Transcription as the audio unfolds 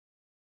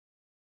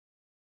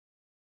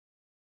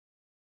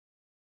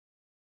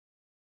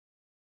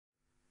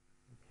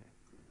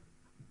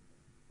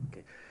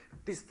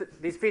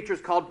These features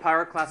called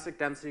pyroclastic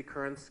density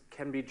currents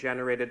can be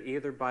generated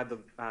either by the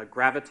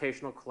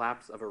gravitational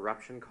collapse of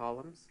eruption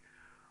columns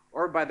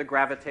or by the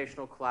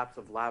gravitational collapse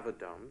of lava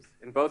domes.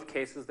 In both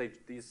cases,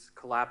 these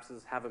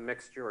collapses have a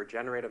mixture or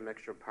generate a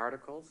mixture of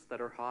particles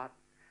that are hot.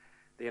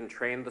 They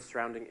entrain the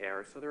surrounding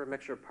air, so they're a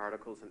mixture of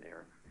particles and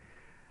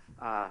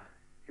air.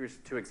 Here's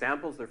two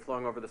examples. They're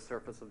flowing over the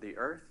surface of the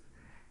Earth.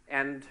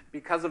 And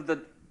because of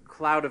the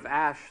cloud of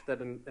ash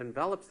that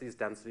envelops these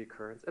density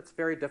currents, it's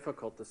very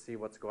difficult to see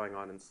what's going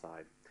on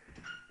inside.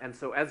 And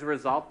so as a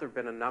result, there have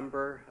been a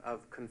number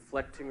of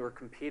conflicting or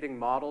competing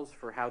models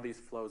for how these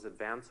flows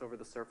advance over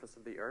the surface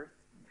of the Earth.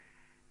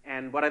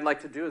 And what I'd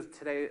like to do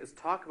today is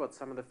talk about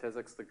some of the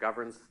physics that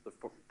governs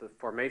the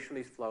formation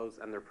of these flows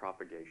and their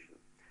propagation.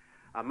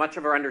 Much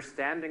of our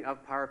understanding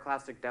of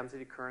pyroclastic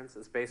density currents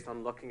is based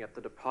on looking at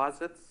the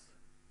deposits.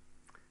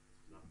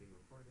 It's not being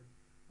recorded.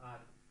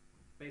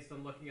 Based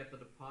on looking at the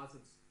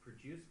deposits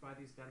produced by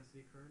these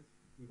density currents.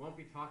 We won't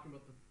be talking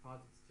about the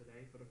deposits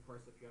today, but of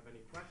course, if you have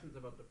any questions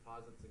about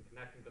deposits and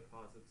connecting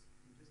deposits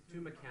to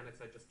mechanics,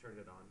 I just turned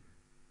it on.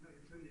 No, you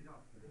turned it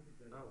off.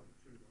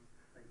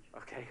 Oh.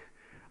 Okay.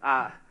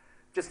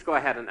 Just go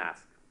ahead and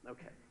ask.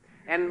 Okay.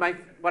 And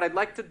what I'd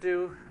like to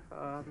do,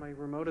 my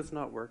remote is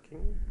not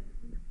working.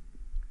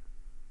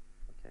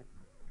 Okay.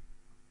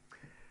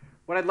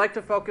 What I'd like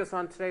to focus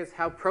on today is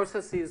how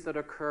processes that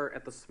occur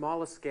at the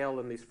smallest scale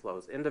in these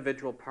flows,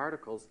 individual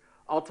particles,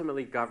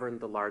 ultimately govern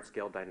the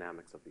large-scale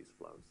dynamics of these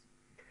flows.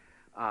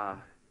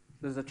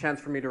 There's a chance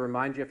for me to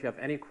remind you, if you have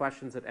any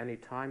questions at any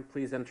time,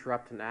 please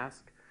interrupt and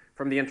ask.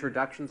 From the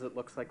introductions, it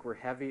looks like we're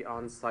heavy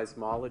on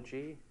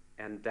seismology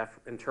and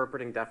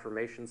interpreting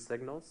deformation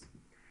signals.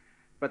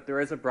 But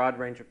there is a broad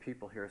range of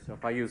people here, so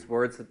if I use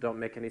words that don't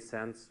make any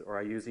sense, or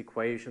I use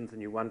equations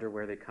and you wonder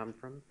where they come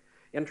from,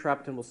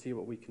 interrupt and we'll see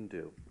what we can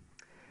do.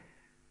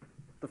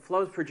 The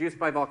flows produced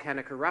by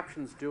volcanic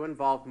eruptions do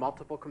involve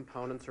multiple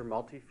components or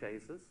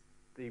multi-phases.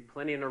 The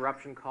Plinian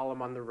eruption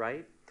column on the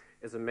right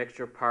is a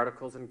mixture of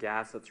particles and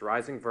gas that's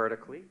rising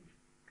vertically.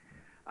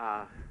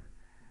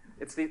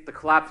 It's the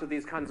collapse of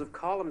these kinds of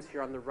columns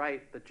here on the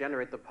right that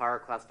generate the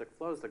pyroclastic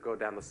flows that go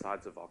down the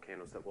sides of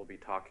volcanoes that we'll be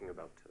talking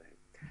about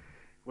today.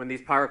 When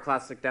these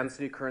pyroclastic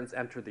density currents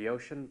enter the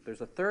ocean,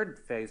 there's a third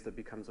phase that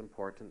becomes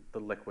important, the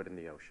liquid in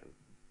the ocean.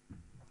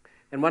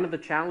 And one of the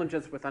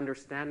challenges with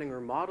understanding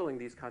or modeling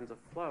these kinds of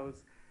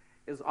flows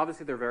is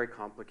obviously they're very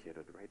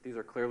complicated, right? These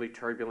are clearly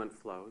turbulent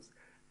flows.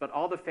 But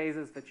all the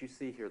phases that you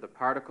see here, the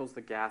particles,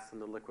 the gas,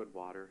 and the liquid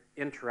water,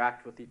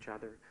 interact with each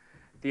other.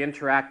 They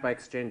interact by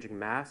exchanging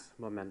mass,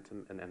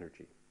 momentum, and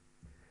energy.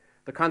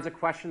 The kinds of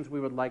questions we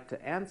would like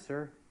to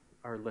answer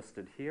are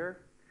listed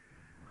here.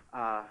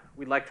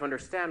 We'd like to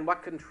understand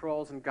what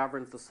controls and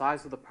governs the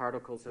size of the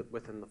particles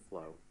within the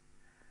flow.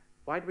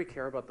 Why do we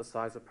care about the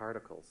size of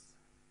particles?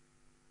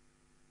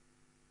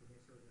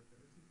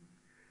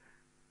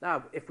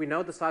 Now, if we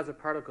know the size of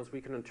particles, we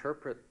can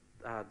interpret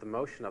the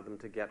motion of them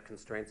to get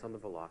constraints on the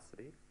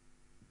velocity.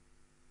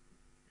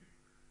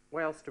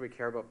 Why else do we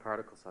care about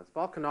particle size?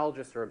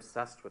 Volcanologists are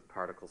obsessed with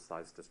particle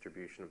size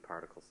distribution and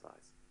particle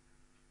size.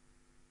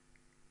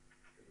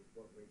 It's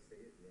what we see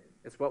at the end.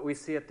 It's what we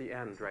see at the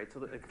end, right?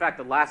 So in fact,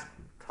 the last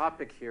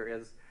topic here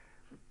is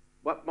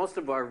what most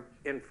of our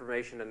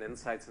information and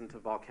insights into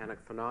volcanic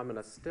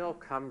phenomena still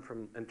come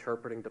from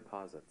interpreting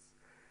deposits.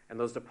 And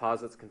those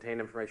deposits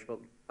contain information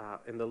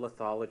about, in the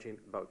lithology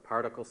about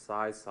particle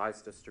size,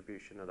 size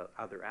distribution, and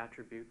other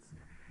attributes.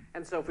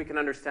 And so if we can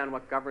understand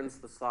what governs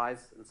the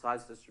size and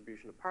size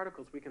distribution of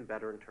particles, we can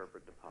better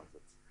interpret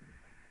deposits.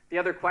 The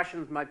other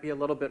questions might be a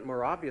little bit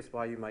more obvious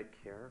why you might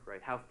care,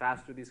 right? How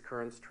fast do these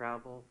currents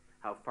travel?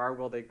 How far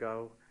will they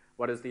go?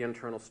 What is the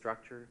internal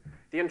structure?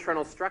 The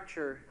internal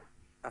structure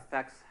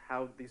affects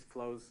how these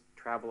flows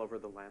travel over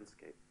the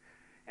landscape.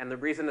 And the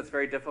reason it's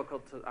very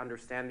difficult to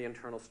understand the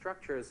internal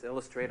structure is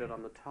illustrated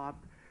on the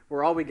top,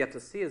 where all we get to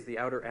see is the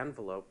outer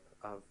envelope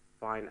of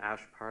fine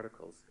ash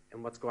particles.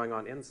 And what's going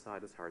on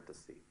inside is hard to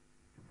see.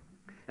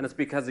 And it's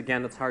because,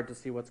 again, it's hard to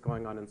see what's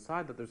going on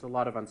inside that there's a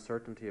lot of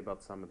uncertainty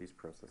about some of these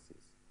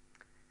processes.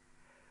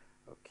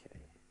 Okay.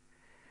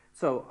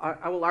 So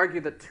I will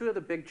argue that two of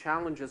the big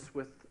challenges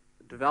with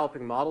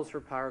developing models for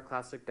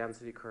pyroclastic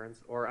density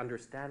currents or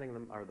understanding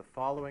them are the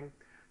following.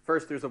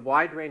 First, there's a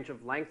wide range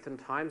of length and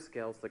time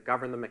scales that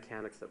govern the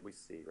mechanics that we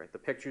see, right? The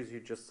pictures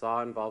you just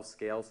saw involve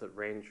scales that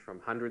range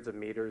from hundreds of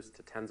meters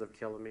to tens of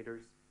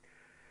kilometers.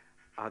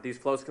 These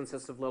flows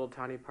consist of little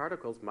tiny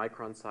particles,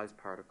 micron-sized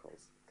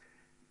particles.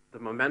 The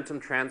momentum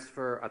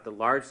transfer at the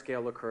large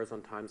scale occurs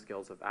on time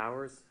scales of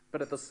hours,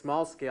 but at the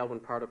small scale, when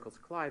particles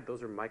collide,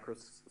 those are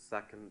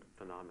microsecond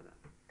phenomena.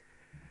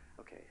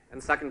 Okay,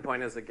 and second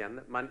point is, again,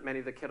 that many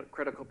of the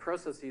critical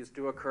processes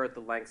do occur at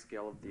the length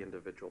scale of the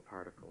individual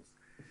particles.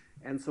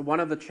 And so one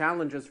of the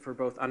challenges for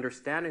both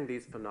understanding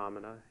these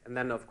phenomena, and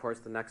then, of course,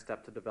 the next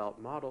step to develop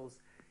models,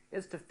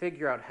 is to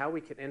figure out how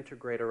we can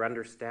integrate our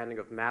understanding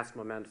of mass,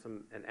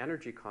 momentum, and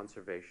energy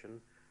conservation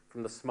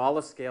from the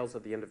smallest scales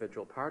of the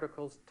individual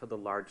particles to the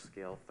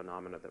large-scale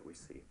phenomena that we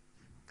see.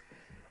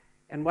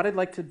 And what I'd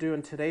like to do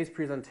in today's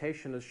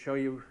presentation is show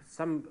you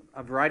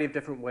a variety of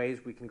different ways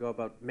we can go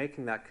about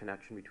making that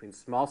connection between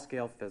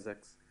small-scale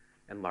physics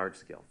and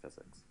large-scale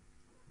physics.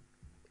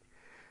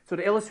 So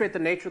to illustrate the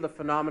nature of the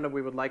phenomena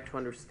we would like to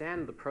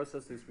understand, the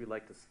processes we'd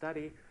like to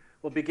study,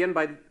 we'll begin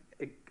by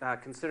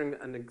considering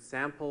an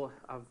example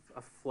of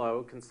a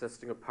flow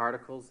consisting of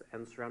particles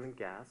and surrounding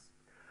gas.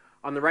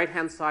 On the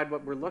right-hand side,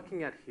 what we're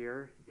looking at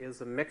here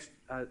is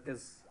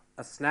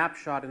a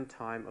snapshot in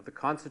time of the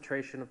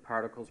concentration of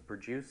particles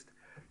produced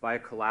by a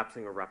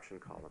collapsing eruption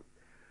column.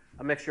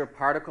 A mixture of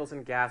particles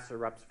and gas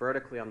erupts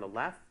vertically on the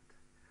left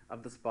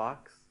of this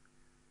box.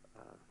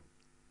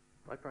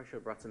 I probably should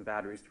have brought some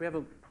batteries. Do we have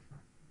a...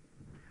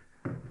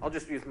 I'll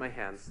just use my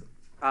hands.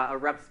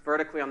 Erupts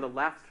vertically on the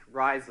left,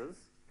 rises.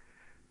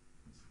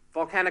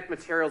 Volcanic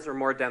materials are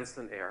more dense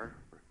than air.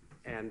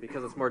 And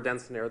because it's more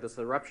dense than air, this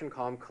eruption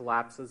column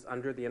collapses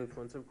under the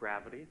influence of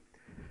gravity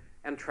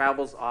and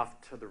travels off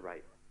to the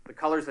right. The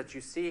colors that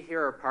you see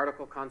here are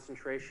particle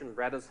concentration.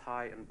 Red is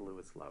high and blue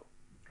is low.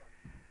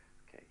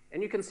 Okay.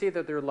 And you can see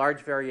that there are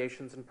large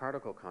variations in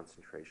particle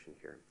concentration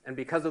here. And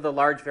because of the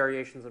large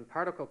variations in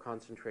particle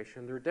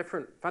concentration, there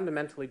are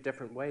fundamentally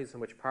different ways in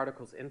which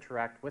particles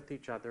interact with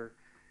each other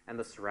and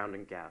the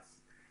surrounding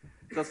gas.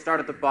 So let's start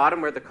at the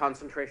bottom where the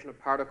concentration of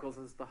particles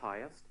is the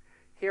highest.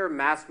 Here,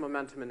 mass,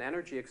 momentum, and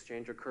energy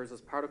exchange occurs as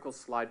particles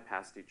slide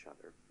past each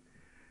other.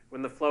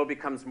 When the flow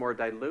becomes more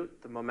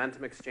dilute, the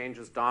momentum exchange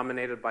is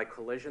dominated by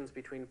collisions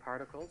between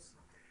particles.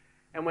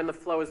 And when the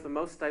flow is the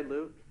most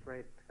dilute,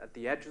 right, at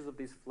the edges of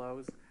these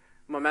flows,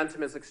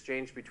 momentum is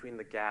exchanged between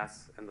the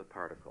gas and the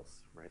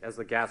particles, right, as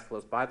the gas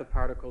flows by the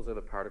particles or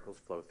the particles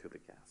flow through the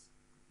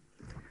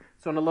gas.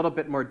 So in a little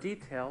bit more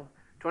detail,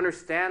 to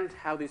understand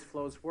how these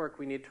flows work,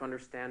 we need to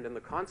understand in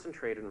the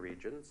concentrated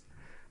regions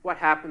what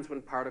happens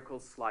when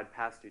particles slide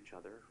past each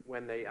other,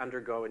 when they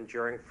undergo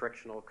enduring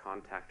frictional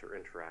contact or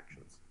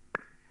interactions.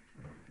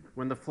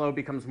 When the flow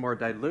becomes more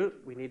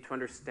dilute, we need to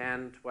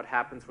understand what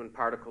happens when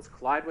particles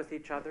collide with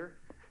each other,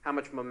 how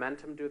much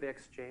momentum do they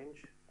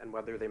exchange, and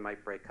whether they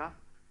might break up.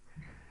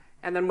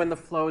 And then when the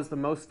flow is the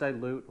most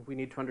dilute, we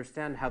need to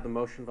understand how the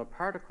motion of a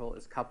particle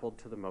is coupled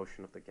to the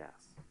motion of the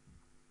gas.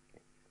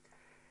 Okay.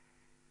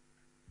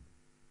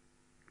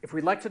 If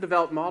we'd like to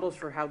develop models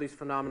for how these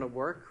phenomena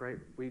work, right,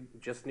 we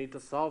just need to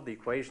solve the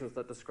equations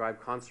that describe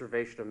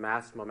conservation of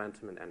mass,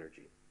 momentum, and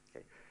energy.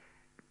 Okay.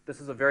 This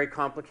is a very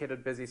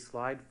complicated, busy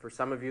slide. For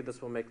some of you,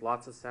 this will make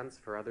lots of sense.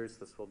 For others,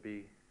 this will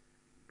be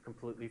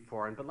completely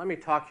foreign. But let me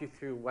talk you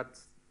through what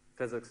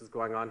physics is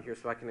going on here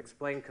so I can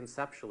explain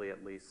conceptually,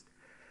 at least,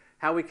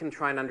 how we can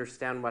try and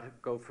understand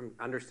go from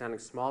understanding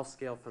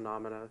small-scale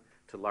phenomena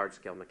to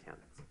large-scale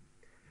mechanics.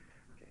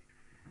 Okay.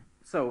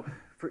 So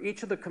for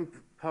each of the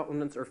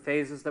components or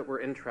phases that we're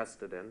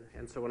interested in,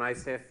 and so when I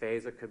say a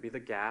phase, it could be the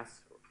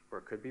gas or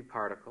it could be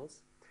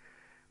particles,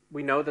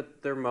 we know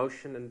that their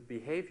motion and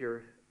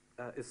behavior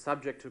is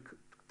subject to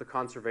the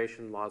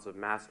conservation laws of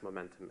mass,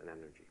 momentum, and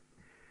energy.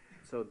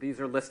 So these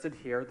are listed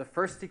here. The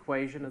first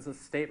equation is a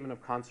statement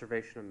of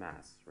conservation of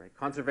mass. Right?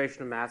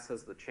 Conservation of mass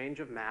says the change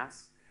of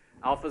mass.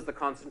 Alpha is the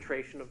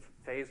concentration of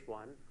phase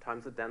 1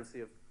 times the density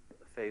of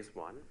phase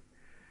 1.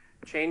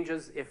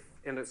 Changes if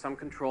in some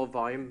controlled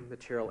volume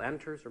material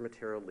enters or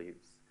material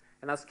leaves.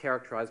 And that's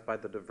characterized by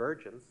the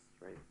divergence,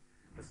 right,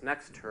 this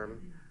next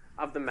term,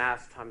 of the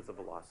mass times the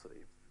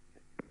velocity.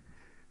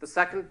 The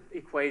second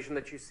equation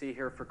that you see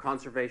here for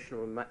conservation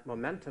of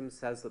momentum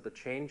says that the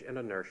change in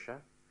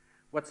inertia,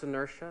 what's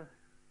inertia?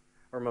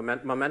 Or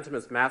momentum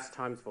is mass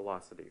times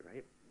velocity,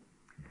 right?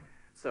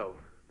 So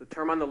the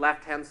term on the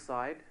left-hand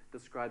side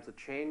describes a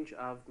change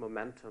of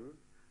momentum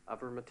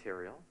of a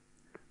material,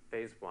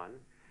 phase 1.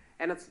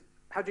 And it's,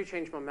 how do you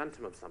change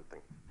momentum of something?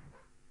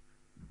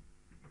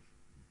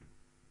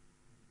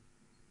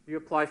 You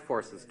apply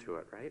forces to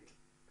it, right?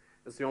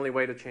 It's the only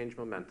way to change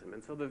momentum.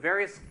 And so the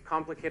various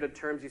complicated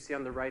terms you see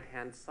on the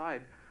right-hand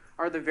side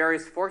are the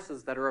various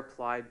forces that are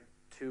applied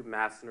to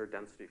mass and or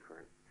density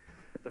current.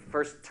 The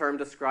first term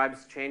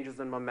describes changes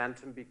in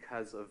momentum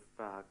because of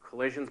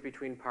collisions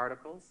between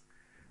particles.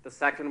 The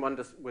second one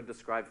would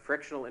describe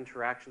frictional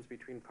interactions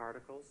between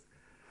particles.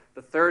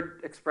 The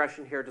third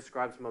expression here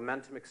describes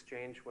momentum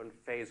exchange when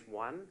phase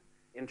 1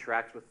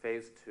 interacts with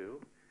phase 2.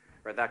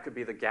 Right? That could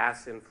be the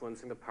gas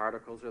influencing the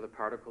particles or the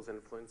particles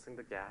influencing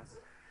the gas.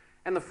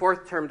 And the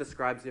fourth term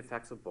describes the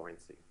effects of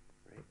buoyancy.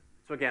 Right?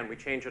 So again, we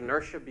change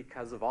inertia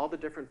because of all the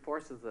different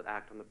forces that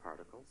act on the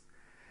particles.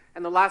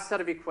 And the last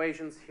set of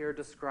equations here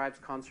describes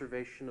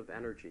conservation of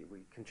energy. We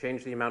can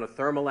change the amount of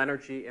thermal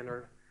energy in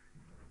our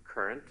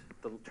current,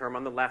 the term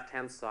on the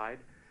left-hand side,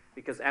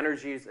 because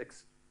energy is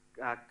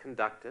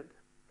conducted.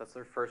 That's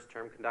our first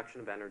term, conduction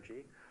of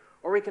energy.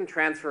 Or we can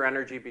transfer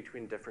energy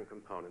between different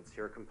components.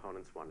 Here are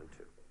components 1 and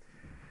 2.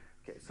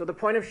 Okay, so the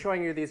point of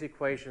showing you these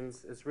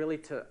equations is really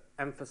to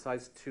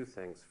emphasize two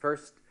things.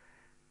 First,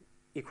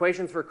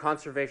 equations for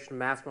conservation of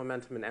mass,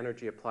 momentum, and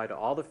energy apply to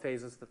all the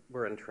phases that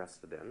we're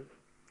interested in.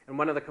 And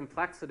one of the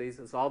complexities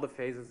is all the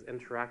phases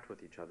interact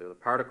with each other. The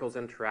particles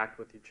interact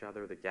with each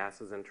other. The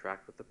gases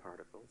interact with the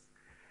particles.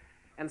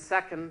 And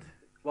second,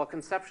 well,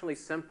 conceptually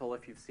simple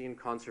if you've seen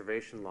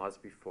conservation laws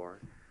before,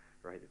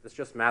 right? It's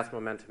just mass,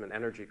 momentum, and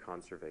energy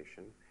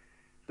conservation.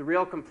 The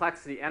real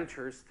complexity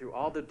enters through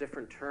all the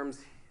different terms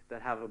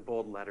that have a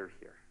bold letter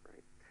here,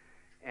 right?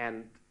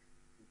 And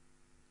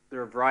there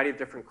are a variety of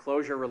different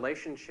closure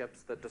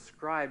relationships that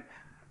describe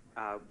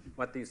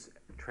what these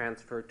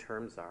transfer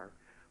terms are.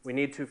 We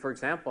need to, for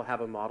example,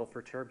 have a model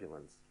for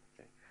turbulence.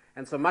 Okay?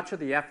 And so much of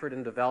the effort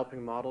in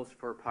developing models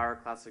for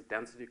pyroclastic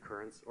density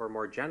currents, or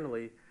more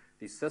generally,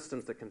 these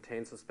systems that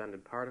contain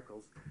suspended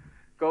particles,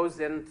 goes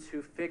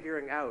into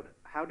figuring out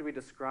how do we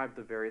describe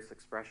the various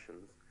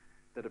expressions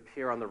that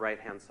appear on the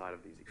right-hand side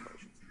of these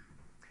equations.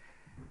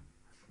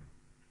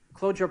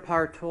 Claude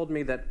Jopard told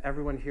me that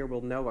everyone here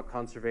will know what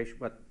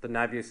the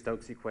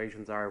Navier-Stokes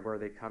equations are, where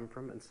they come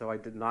from, and so I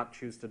did not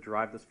choose to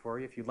derive this for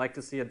you. If you'd like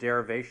to see a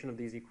derivation of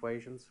these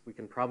equations, we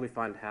can probably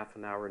find half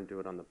an hour and do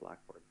it on the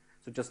blackboard.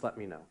 So just let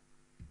me know.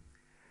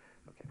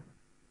 Okay.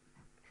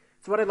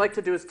 So what I'd like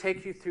to do is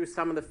take you through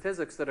some of the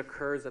physics that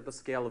occurs at the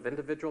scale of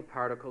individual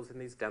particles in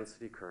these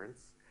density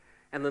currents,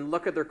 and then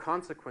look at their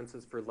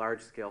consequences for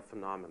large-scale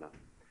phenomena.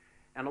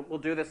 And we'll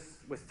do this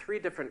with 3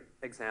 different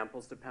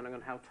examples, depending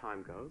on how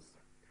time goes.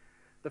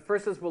 The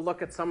first is we'll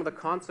look at some of the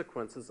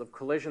consequences of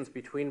collisions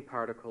between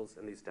particles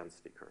in these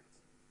density currents.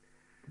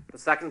 The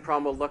second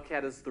problem we'll look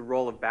at is the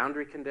role of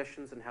boundary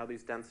conditions and how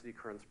these density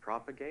currents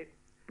propagate.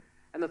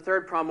 And the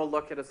third problem we'll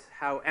look at is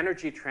how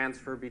energy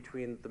transfer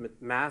between the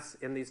mass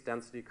in these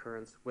density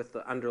currents with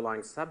the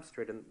underlying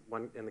substrate,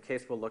 in the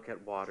case we'll look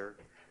at water,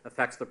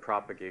 affects the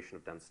propagation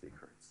of density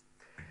currents.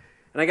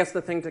 And I guess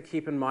the thing to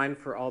keep in mind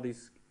for all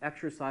these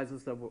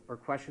exercises or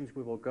questions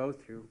we will go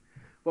through,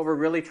 what we're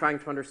really trying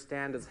to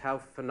understand is how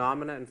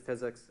phenomena in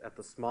physics at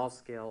the small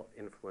scale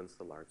influence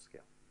the large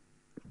scale.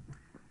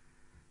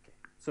 Okay.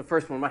 So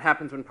first one, what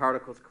happens when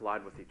particles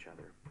collide with each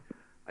other?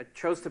 I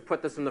chose to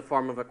put this in the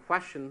form of a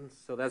question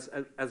so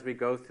that as we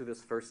go through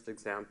this first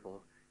example,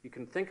 you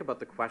can think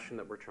about the question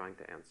that we're trying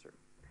to answer.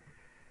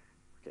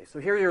 Okay, so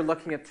here you're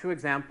looking at 2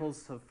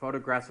 examples of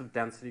photographs of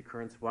density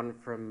currents, one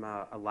from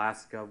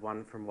Alaska,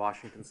 one from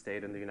Washington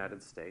State in the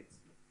United States.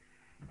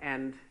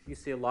 And you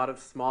see a lot of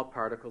small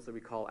particles that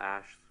we call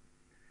ash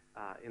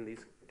in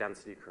these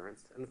density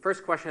currents. And the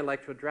first question I'd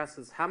like to address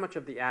is how much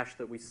of the ash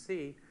that we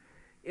see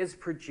is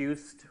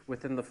produced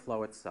within the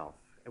flow itself?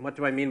 And what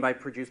do I mean by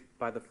produced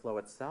by the flow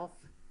itself?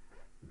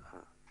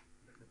 Okay.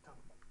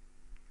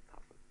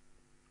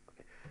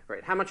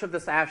 Right. How much of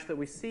this ash that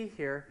we see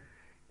here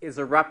is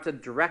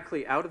erupted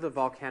directly out of the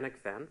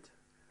volcanic vent,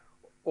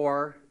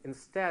 or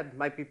instead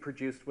might be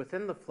produced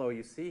within the flow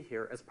you see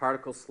here as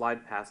particles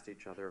slide past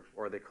each other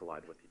or they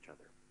collide with each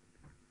other.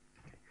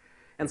 Okay.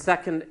 And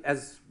second,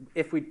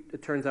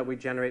 it turns out we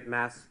generate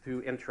mass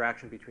through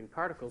interaction between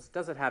particles,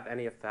 does it have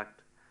any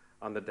effect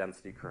on the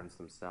density currents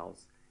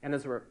themselves? And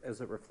is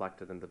it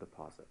reflected in the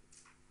deposit?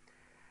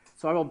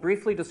 So I will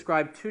briefly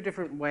describe 2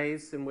 different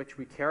ways in which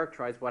we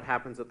characterize what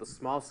happens at the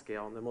small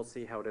scale, and then we'll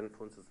see how it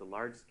influences the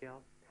large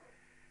scale.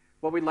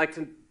 What we'd like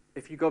to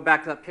If you go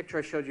back to that picture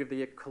I showed you of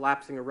the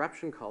collapsing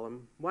eruption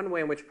column, one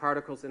way in which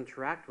particles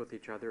interact with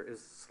each other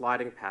is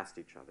sliding past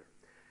each other.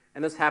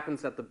 And this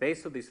happens at the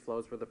base of these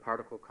flows where the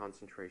particle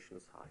concentration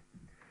is high.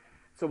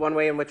 So one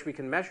way in which we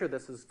can measure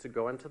this is to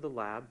go into the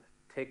lab,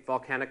 take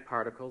volcanic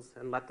particles,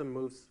 and let them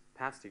move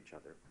past each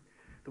other.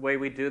 The way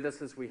we do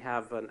this is we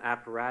have an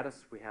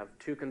apparatus. We have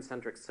 2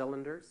 concentric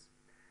cylinders.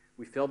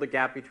 We fill the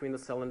gap between the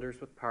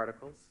cylinders with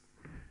particles.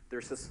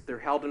 They're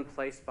held in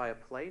place by a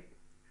plate.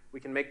 We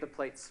can make the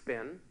plate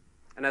spin.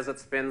 And as it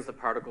spins, the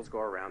particles go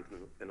around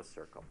in a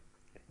circle.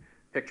 Okay.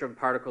 Picture of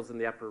particles in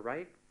the upper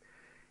right.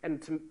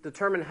 And to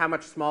determine how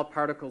much small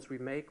particles we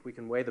make, we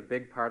can weigh the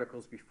big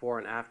particles before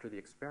and after the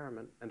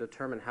experiment and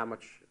determine how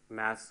much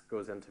mass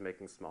goes into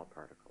making small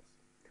particles.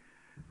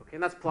 Okay,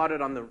 and that's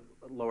plotted on the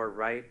lower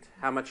right,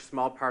 how much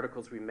small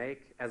particles we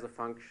make as a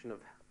function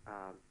of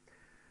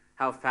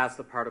how fast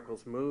the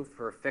particles move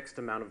for a fixed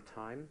amount of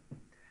time.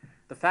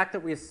 The fact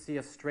that we see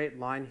a straight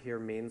line here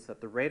means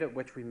that the rate at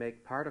which we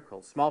make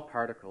particles, small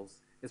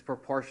particles, is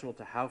proportional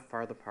to how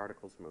far the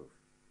particles move.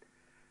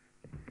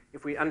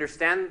 If we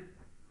understand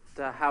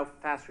how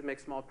fast we make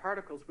small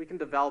particles, we can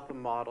develop a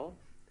model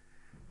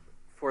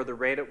for the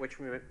rate at which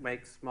we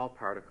make small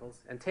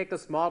particles and take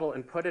this model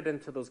and put it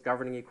into those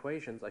governing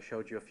equations I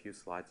showed you a few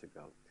slides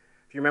ago.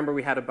 If you remember,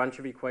 we had a bunch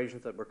of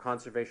equations that were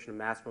conservation of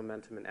mass,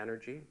 momentum, and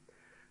energy.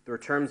 There were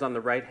terms on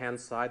the right-hand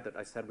side that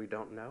I said we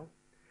don't know.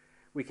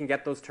 We can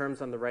get those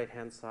terms on the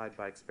right-hand side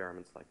by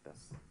experiments like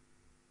this.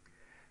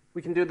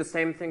 We can do the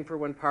same thing for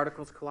when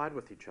particles collide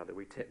with each other.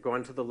 We go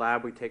into the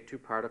lab, we take 2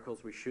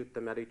 particles, we shoot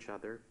them at each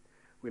other.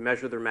 We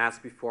measure their mass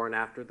before and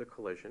after the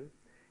collision.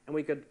 And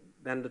we could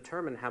then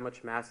determine how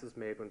much mass is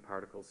made when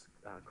particles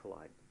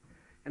collide.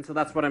 And so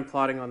that's what I'm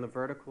plotting on the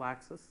vertical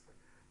axis.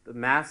 The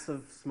mass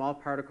of small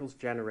particles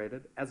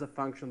generated as a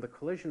function of the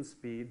collision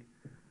speed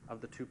of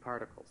the 2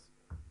 particles.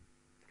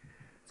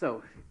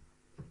 So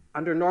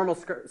under normal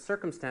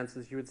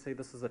circumstances, you would say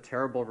this is a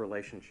terrible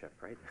relationship,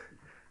 right?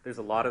 There's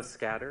a lot of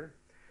scatter.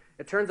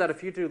 It turns out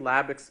if you do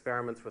lab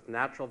experiments with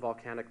natural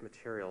volcanic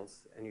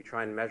materials and you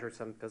try and measure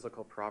some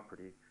physical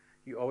property,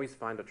 you always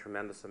find a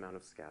tremendous amount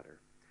of scatter.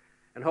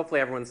 And hopefully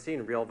everyone's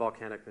seen real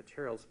volcanic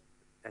materials,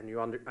 and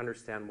you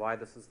understand why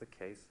this is the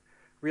case.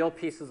 Real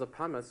pieces of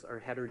pumice are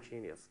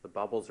heterogeneous. The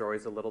bubbles are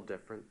always a little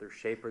different. Their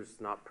shape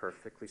is not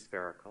perfectly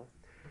spherical.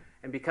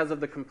 And because of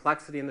the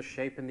complexity in the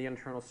shape and the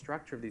internal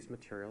structure of these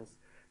materials,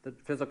 the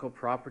physical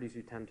properties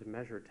you tend to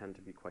measure tend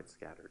to be quite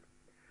scattered.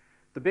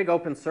 The big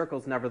open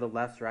circles,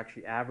 nevertheless, are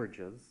actually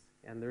averages,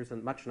 and there's a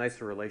much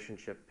nicer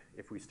relationship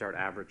if we start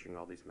averaging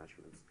all these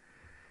measurements.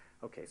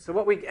 Okay, so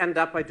what we end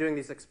up by doing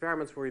these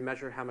experiments where we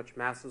measure how much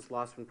mass is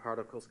lost when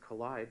particles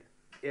collide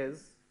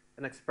is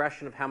an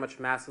expression of how much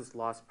mass is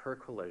lost per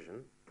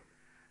collision.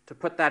 To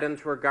put that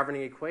into our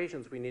governing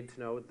equations, we need to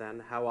know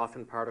then how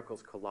often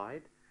particles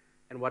collide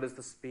and what is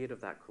the speed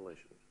of that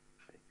collision.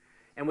 Okay.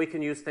 And we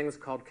can use things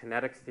called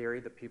kinetic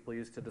theory that people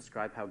use to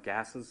describe how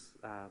gases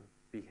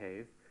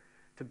behave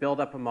to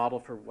build up a model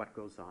for what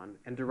goes on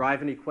and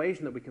derive an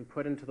equation that we can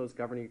put into those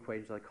governing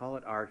equations. I call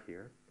it R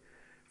here,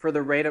 for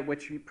the rate at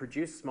which we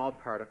produce small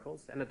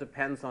particles, and it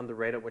depends on the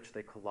rate at which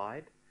they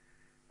collide.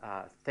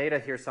 Theta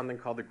here is something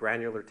called the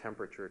granular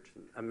temperature,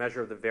 a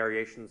measure of the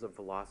variations of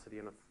velocity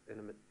in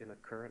a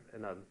current,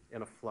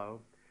 in a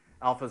flow.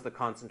 Alpha is the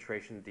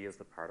concentration, D is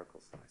the particle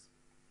size.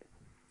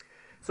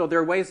 So there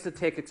are ways to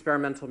take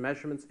experimental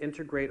measurements,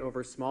 integrate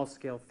over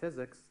small-scale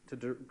physics to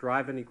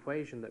derive an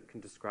equation that can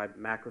describe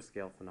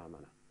macro-scale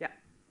phenomena. Yeah?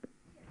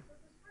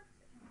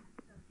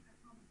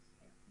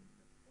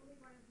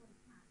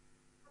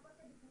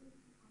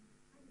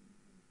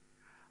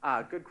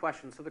 Good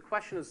question. So the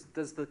question is,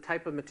 does the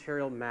type of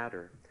material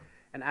matter?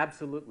 And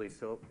absolutely.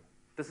 So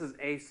this is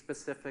a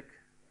specific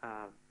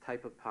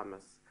type of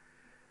pumice.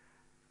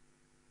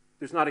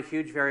 There's not a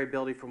huge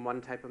variability from one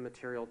type of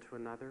material to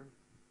another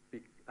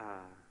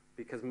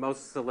because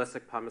most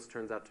silicic pumice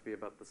turns out to be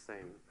about the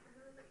same.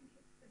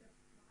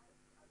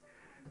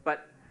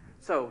 But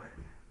so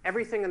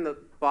everything in the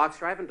box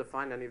here, I haven't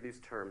defined any of these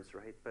terms,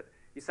 right? But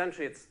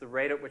essentially it's the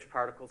rate at which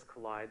particles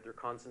collide, their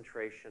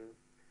concentration,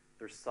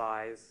 their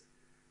size,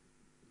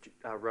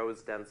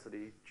 Rho's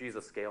density, G is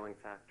a scaling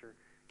factor.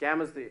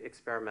 Gamma is the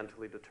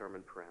experimentally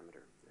determined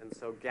parameter. And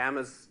so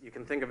gamma's, you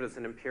can think of it as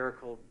an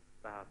empirical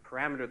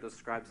parameter that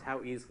describes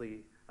how easily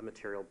a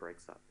material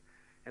breaks up.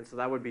 And so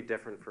that would be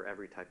different for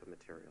every type of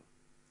material.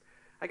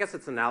 I guess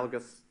it's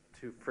analogous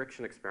to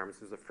friction experiments.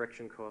 There's a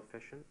friction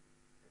coefficient.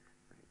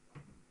 Right.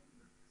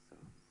 So.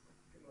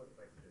 Similar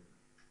question.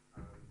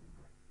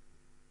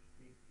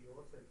 Do you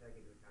also take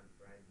into account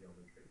grain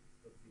geometry?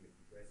 Looks like you're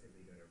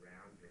progressively going to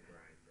round your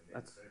grains, and then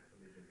per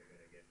collision you're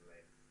going to get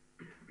less.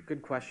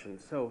 Good question.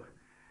 So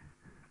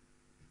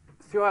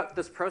throughout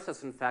this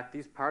process, in fact,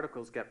 these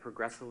particles get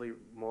progressively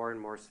more and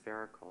more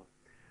spherical.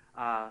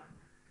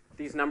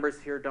 These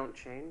numbers here don't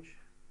change.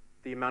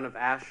 The amount of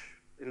ash,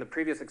 in the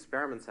previous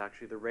experiments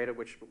actually, the rate at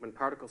which when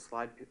particles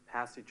slide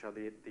past each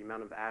other, the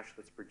amount of ash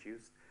that's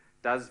produced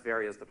does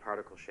vary as the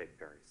particle shape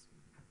varies.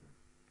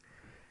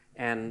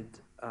 And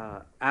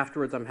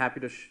afterwards, I'm happy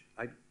to,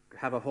 I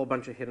have a whole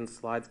bunch of hidden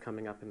slides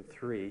coming up in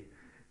 3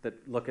 that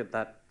look at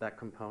that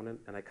component,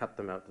 and I cut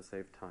them out to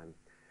save time.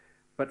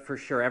 But for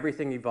sure,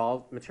 everything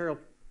evolved. Material,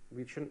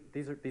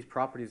 these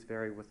properties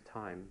vary with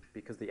time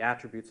because the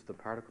attributes of the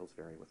particles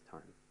vary with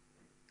time.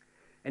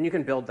 And you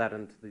can build that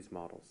into these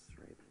models,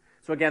 right?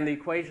 So again, the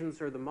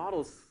equations or the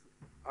models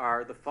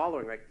are the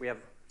following, right? We have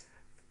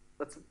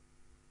a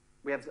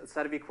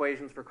set of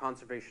equations for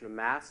conservation of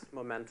mass,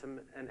 momentum,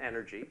 and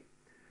energy.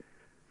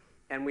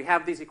 And we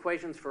have these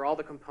equations for all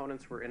the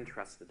components we're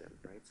interested in,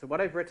 right? So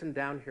what I've written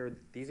down here,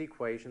 these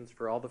equations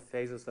for all the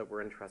phases that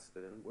we're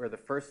interested in, where the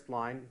first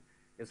line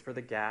is for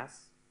the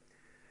gas.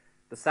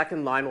 The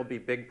second line will be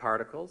big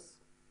particles.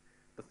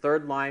 The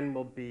third line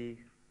will be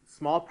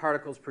small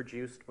particles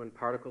produced when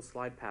particles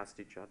slide past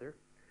each other.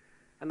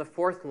 And the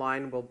fourth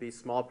line will be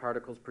small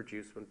particles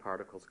produced when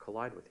particles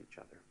collide with each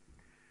other.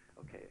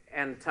 Okay,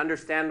 and to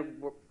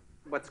understand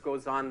what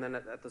goes on then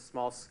at the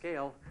small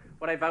scale,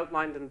 what I've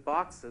outlined in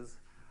boxes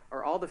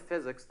are all the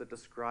physics that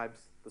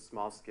describes the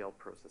small scale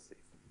processes.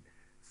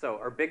 So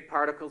our big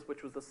particles,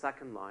 which was the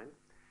second line,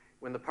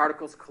 when the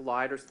particles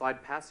collide or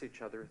slide past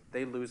each other,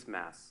 they lose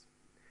mass.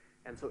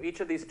 And so each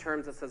of these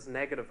terms that says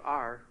negative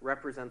r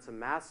represents a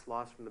mass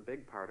loss from the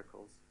big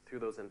particles through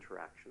those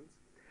interactions.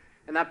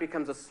 And that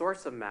becomes a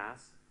source of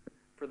mass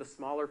for the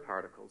smaller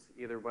particles,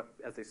 either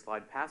as they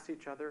slide past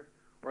each other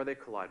or they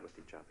collide with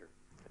each other.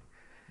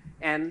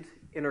 And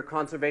in our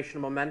conservation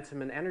of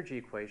momentum and energy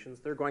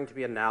equations, there are going to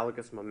be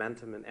analogous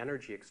momentum and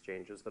energy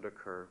exchanges that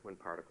occur when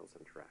particles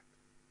interact.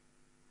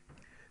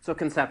 So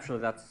conceptually,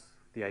 that's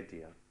the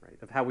idea, right,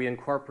 of how we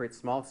incorporate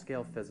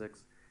small-scale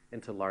physics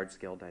into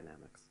large-scale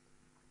dynamics.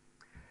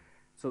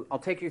 So I'll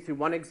take you through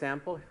one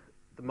example.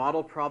 The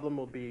model problem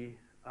will be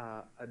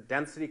a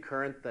density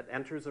current that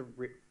enters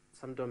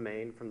some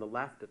domain from the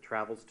left. It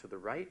travels to the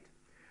right.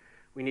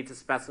 We need to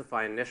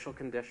specify initial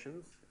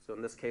conditions. So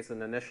in this case,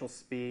 an initial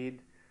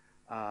speed,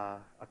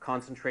 a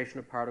concentration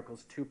of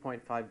particles,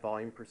 2.5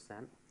 volume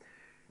 %.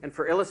 And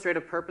for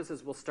illustrative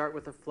purposes, we'll start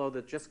with a flow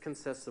that just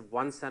consists of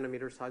 1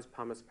 centimeter sized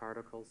pumice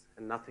particles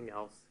and nothing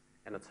else,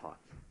 and it's hot.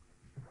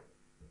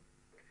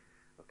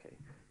 Okay.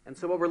 And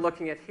so what we're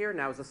looking at here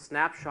now is a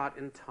snapshot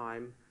in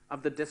time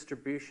of the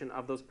distribution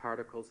of those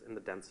particles in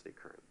the density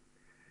current.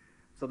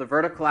 So the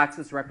vertical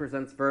axis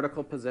represents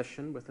vertical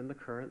position within the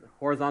current. The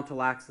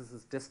horizontal axis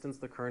is distance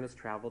the current has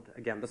traveled.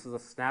 Again, this is a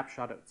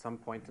snapshot at some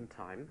point in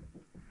time.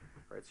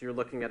 Right, so you're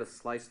looking at a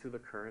slice through the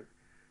current.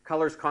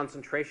 Color is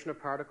concentration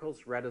of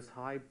particles. Red is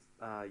high,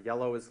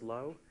 yellow is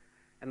low,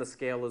 and the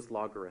scale is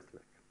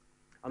logarithmic.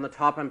 On the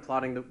top, I'm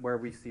plotting where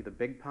we see the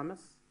big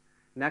pumice.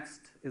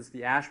 Next is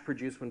the ash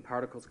produced when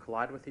particles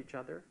collide with each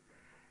other.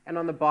 And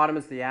on the bottom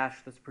is the ash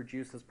that's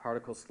produced as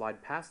particles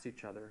slide past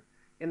each other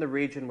in the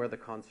region where the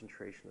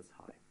concentration is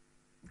high.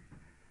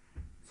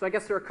 So I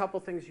guess there are a couple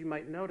things you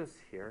might notice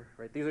here.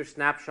 Right? These are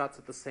snapshots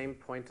at the same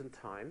point in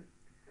time.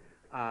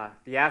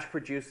 The ash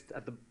produced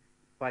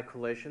by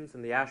collisions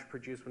and the ash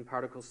produced when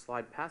particles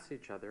slide past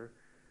each other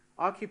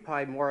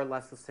occupy more or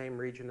less the same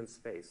region in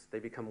space. They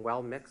become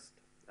well mixed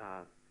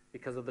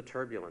because of the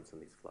turbulence in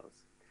these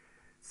flows.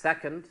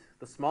 Second,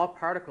 the small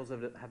particles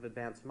have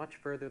advanced much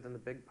further than the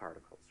big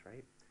particles,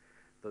 right?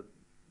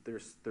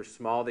 They're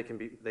small, they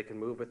can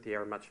move with the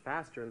air much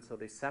faster, and so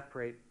they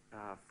separate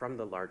from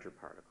the larger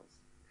particles.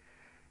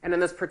 And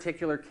in this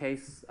particular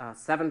case,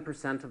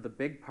 7% of the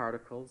big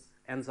particles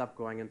ends up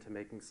going into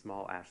making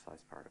small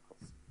ash-sized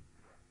particles.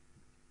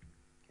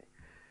 Okay.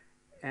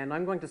 And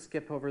I'm going to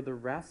skip over the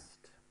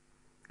rest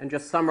and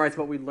just summarize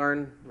what we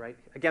learned, right?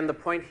 Again, the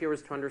point here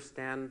is to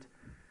understand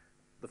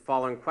the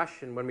following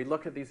question. When we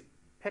look at these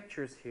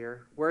pictures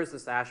here, where is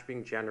this ash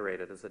being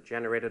generated? Is it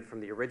generated from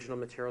the original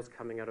materials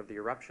coming out of the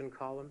eruption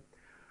column?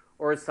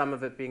 Or is some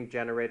of it being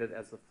generated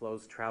as the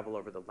flows travel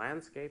over the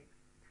landscape?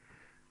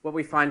 What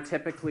we find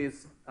typically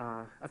is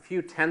a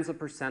few tens of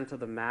 % of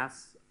the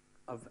mass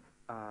of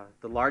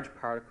the large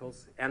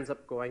particles ends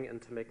up going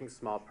into making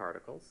small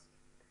particles.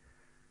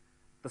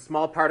 The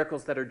small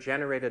particles that are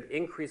generated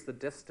increase the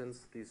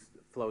distance these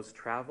flows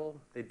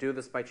travel. They do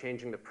this by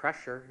changing the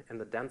pressure and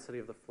the density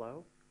of the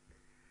flow.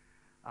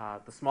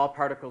 The small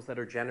particles that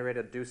are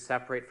generated do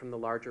separate from the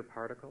larger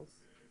particles.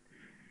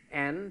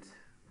 And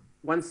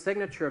one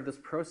signature of this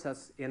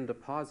process in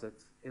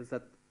deposits is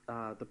that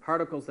the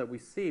particles that we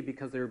see,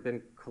 because they've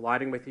been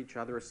colliding with each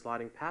other or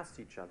sliding past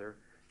each other,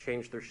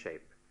 change their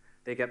shape.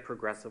 They get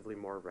progressively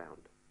more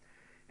round.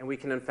 And we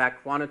can, in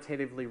fact,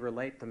 quantitatively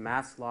relate the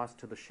mass loss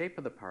to the shape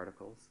of the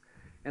particles.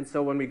 And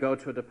so when we go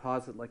to a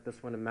deposit like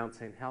this one in Mount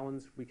St.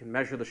 Helens, we can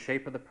measure the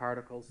shape of the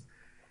particles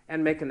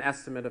and make an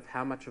estimate of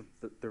how much of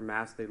their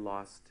mass they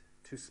lost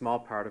to small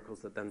particles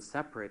that then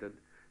separated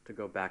to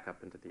go back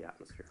up into the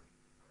atmosphere.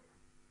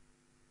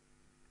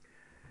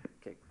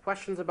 Okay,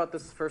 questions about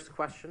this first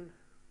question?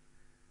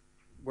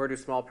 Where do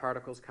small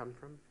particles come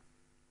from?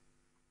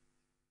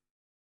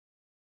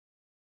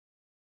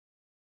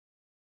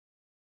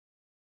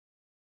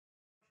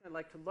 What I'd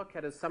like to look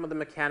at is some of the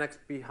mechanics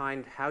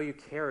behind how you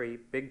carry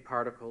big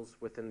particles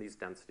within these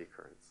density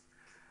currents.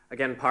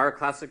 Again,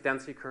 pyroclastic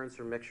density currents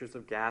are mixtures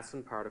of gas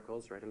and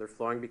particles, right? And they're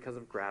flowing because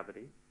of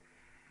gravity.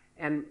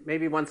 And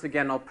maybe once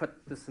again, I'll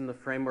put this in the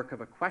framework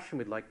of a question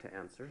we'd like to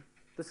answer.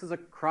 This is a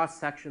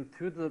cross-section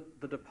through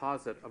the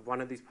deposit of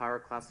one of these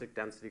pyroclastic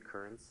density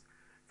currents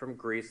from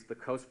Greece, the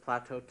Coast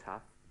Plateau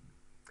Tuff.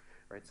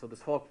 Right, so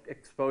this whole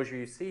exposure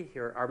you see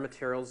here are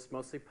materials,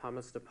 mostly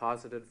pumice,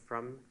 deposited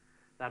from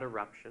that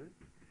eruption.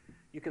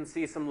 You can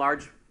see some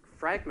large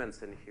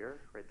fragments in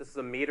here. Right? This is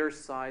a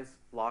meter-sized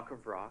block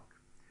of rock.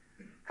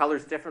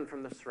 Color's different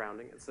from the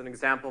surrounding. It's an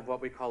example of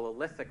what we call a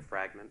lithic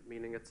fragment,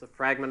 meaning it's a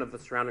fragment of the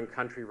surrounding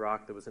country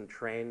rock that was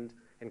entrained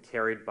and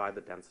carried by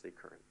the density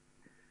current.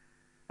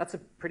 That's a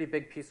pretty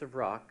big piece of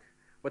rock.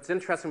 What's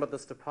interesting about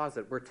this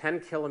deposit, we're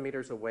 10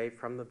 kilometers away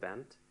from the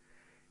vent,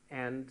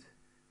 and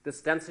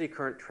this density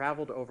current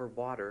traveled over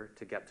water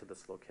to get to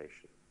this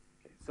location.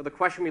 Okay. So the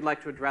question we'd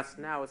like to address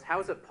now is how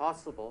is it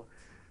possible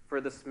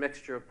for this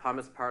mixture of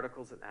pumice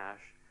particles and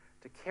ash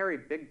to carry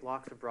big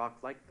blocks of rock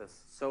like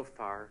this so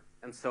far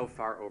and so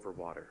far over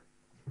water?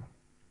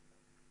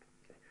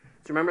 Okay.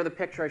 So remember the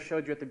picture I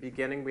showed you at the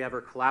beginning? We have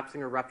our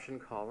collapsing eruption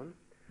column,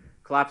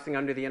 collapsing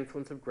under the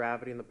influence of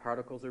gravity, and the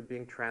particles are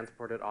being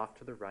transported off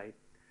to the right.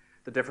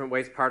 The different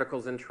ways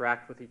particles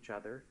interact with each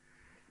other.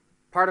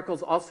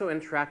 Particles also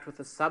interact with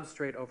the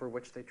substrate over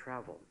which they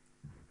travel.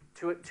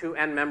 Two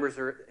end members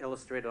are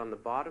illustrated on the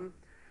bottom.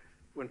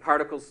 When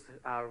particles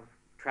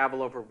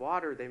travel over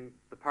water,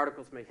 the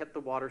particles may hit the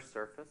water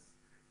surface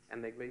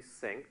and they may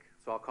sink.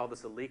 So I'll call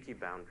this a leaky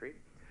boundary,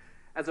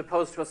 as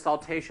opposed to a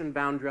saltation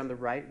boundary on the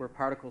right where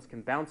particles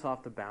can bounce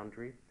off the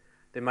boundary.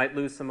 They might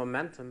lose some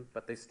momentum,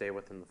 but they stay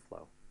within the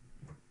flow.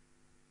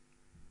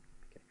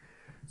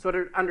 So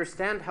to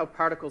understand how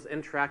particles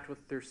interact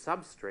with their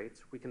substrates,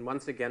 we can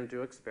once again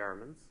do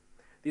experiments.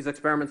 These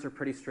experiments are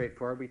pretty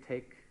straightforward. We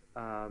take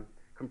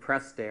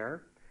compressed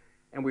air,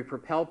 and we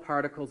propel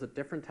particles at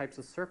different types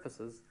of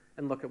surfaces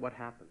and look at what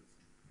happens.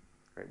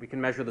 Right? We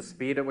can measure the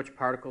speed at which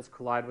particles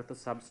collide with the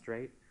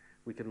substrate.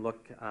 We can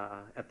look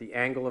at the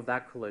angle of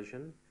that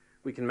collision.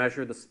 We can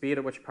measure the speed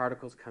at which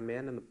particles come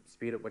in and the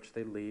speed at which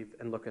they leave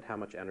and look at how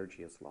much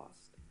energy is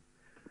lost.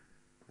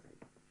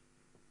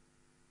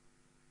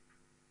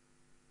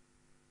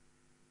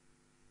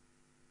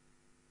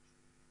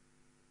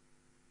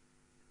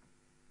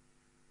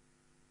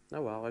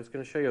 Oh well, I was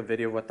going to show you a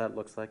video of what that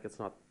looks like. It's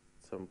not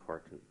so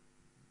important.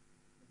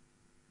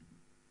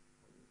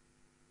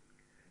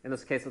 In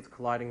this case, it's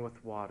colliding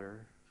with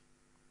water.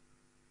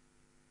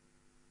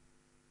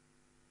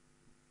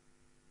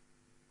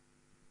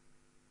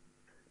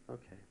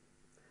 Okay.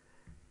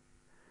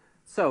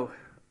 So,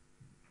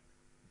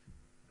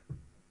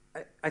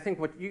 I think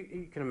what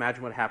you can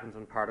imagine what happens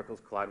when particles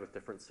collide with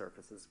different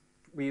surfaces.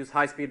 We use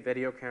high-speed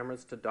video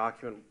cameras to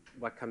document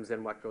what comes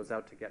in, what goes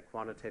out to get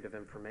quantitative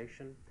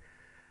information.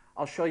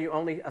 I'll show you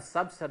only a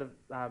subset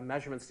of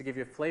measurements to give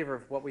you a flavor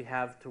of what we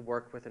have to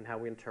work with and how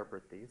we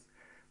interpret these.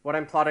 What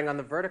I'm plotting on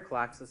the vertical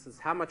axis is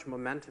how much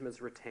momentum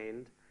is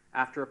retained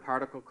after a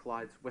particle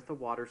collides with a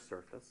water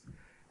surface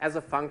as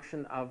a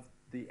function of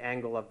the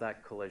angle of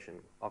that collision.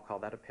 I'll call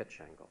that a pitch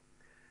angle.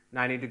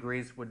 90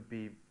 degrees would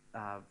be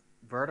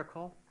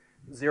vertical.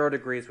 0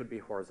 degrees would be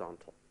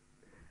horizontal.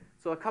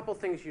 So a couple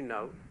things you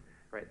note,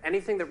 right?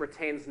 Anything that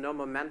retains no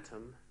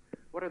momentum,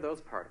 what are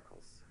those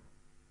particles?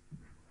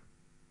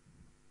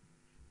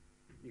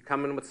 You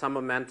come in with some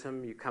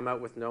momentum, you come out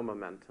with no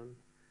momentum.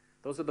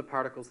 Those are the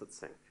particles that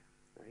sink,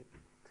 right?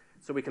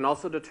 So we can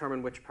also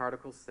determine which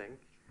particles sink.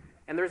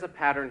 And there's a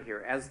pattern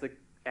here. As the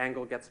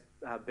angle gets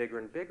bigger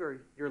and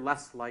bigger, you're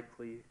less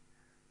likely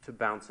to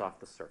bounce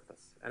off the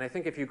surface. And I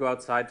think if you go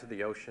outside to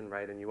the ocean,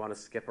 right, and you want to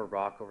skip a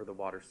rock over the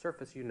water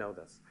surface, you know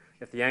this.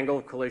 If the angle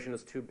of collision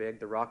is too big,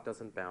 the rock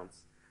doesn't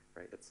bounce,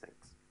 right, it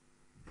sinks.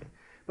 Okay.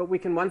 But we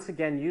can once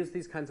again use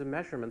these kinds of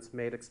measurements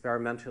made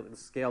experimentally at the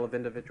scale of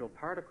individual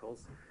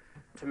particles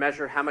to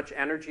measure how much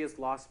energy is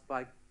lost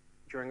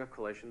during a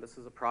collision. This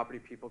is a property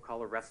people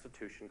call a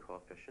restitution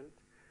coefficient.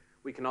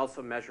 We can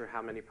also measure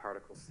how many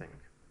particles sink.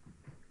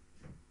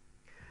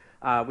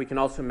 We can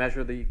also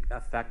measure the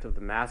effect of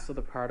the mass of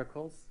the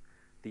particles,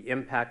 the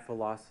impact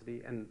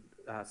velocity, and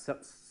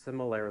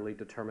similarly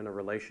determine a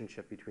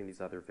relationship between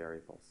these other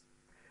variables.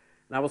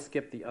 And I will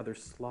skip the other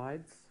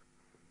slides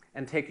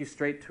and take you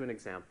straight to an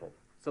example.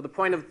 So the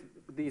point of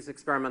these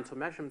experimental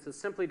measurements is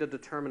simply to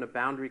determine a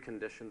boundary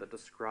condition that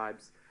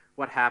describes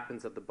what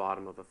happens at the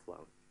bottom of a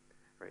flow,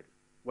 right?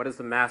 What is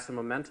the mass and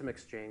momentum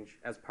exchange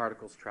as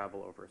particles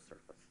travel over a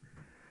surface?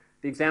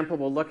 The example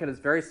we'll look at is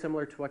very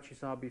similar to what you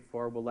saw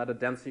before. We'll let a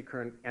density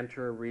current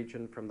enter a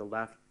region from the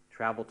left,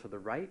 travel to the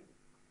right.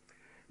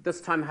 This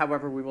time,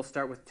 however, we will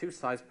start with two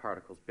sized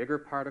particles, bigger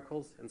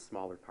particles and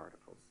smaller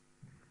particles.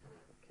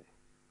 Okay.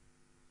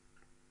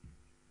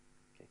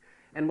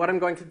 And what I'm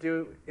going to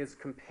do is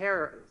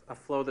compare a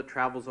flow that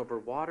travels over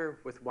water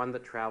with one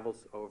that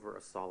travels over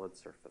a solid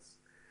surface.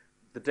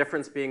 The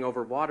difference being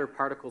over water,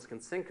 particles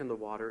can sink in the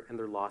water and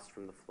they're lost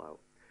from the flow.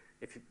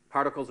 If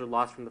particles are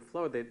lost from the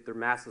flow, their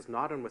mass is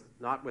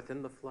not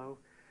within the flow.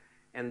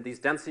 And these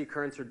density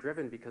currents are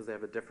driven because they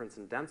have a difference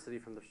in density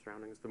from the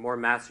surroundings. The more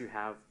mass you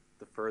have,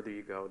 the further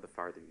you go, the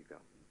farther you go,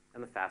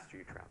 and the faster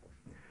you travel.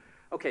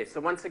 Okay,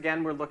 so once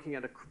again, we're looking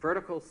at a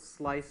vertical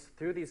slice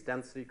through these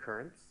density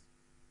currents.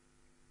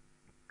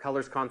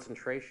 Colors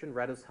concentration,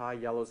 red is high,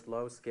 yellow is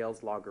low,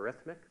 scales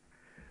logarithmic.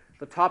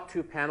 The top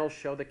two panels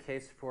show the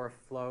case for a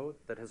flow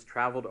that has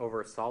traveled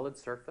over a solid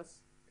surface.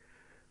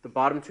 The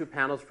bottom two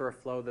panels for a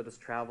flow that has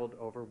traveled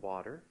over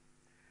water.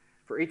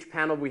 For each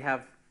panel, we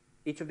have,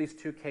 each of these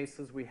two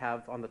cases, we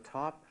have on the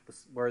top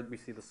where we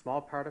see the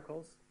small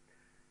particles,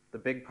 the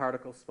big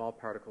particles, small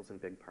particles, and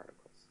big particles.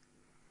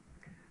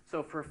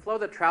 So for a flow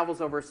that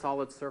travels over a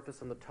solid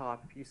surface on the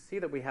top, you see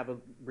that we have a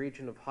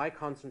region of high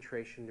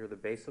concentration near the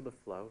base of the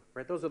flow,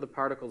 right? Those are the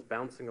particles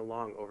bouncing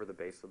along over the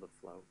base of the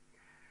flow.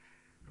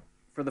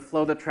 For the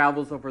flow that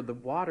travels over the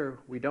water,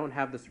 we don't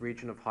have this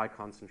region of high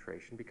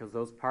concentration because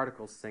those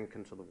particles sink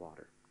into the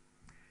water.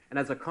 And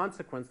as a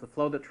consequence, the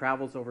flow that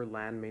travels over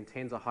land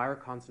maintains a higher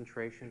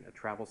concentration, it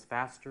travels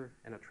faster,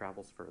 and it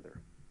travels further.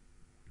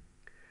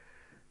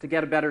 To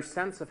get a better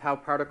sense of how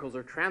particles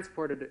are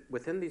transported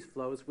within these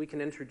flows, we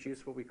can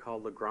introduce what we call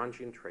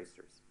Lagrangian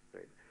tracers.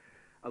 Right?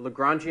 A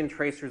Lagrangian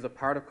tracer is a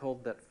particle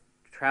that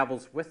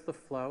travels with the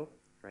flow.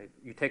 Right?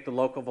 You take the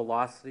local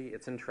velocity,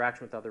 its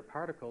interaction with other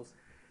particles,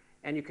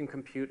 and you can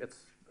compute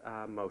its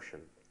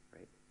motion.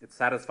 Right? It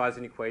satisfies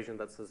an equation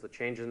that says the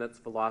change in its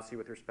velocity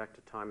with respect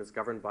to time is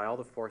governed by all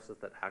the forces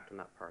that act on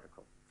that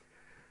particle.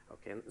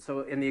 Okay, and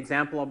so in the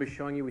example I'll be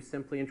showing you, we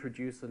simply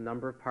introduce a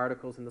number of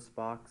particles in this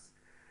box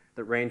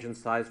that range in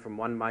size from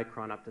 1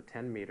 micron up to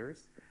 10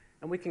 meters,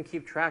 and we can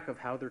keep track of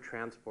how they're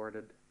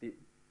transported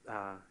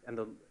and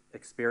the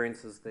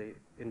experiences they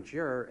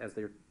endure as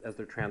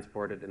they're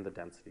transported in the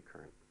density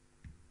current.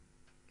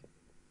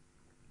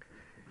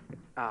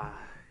 Okay.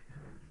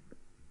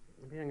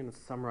 Maybe I'm going to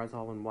summarize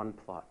all in one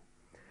plot.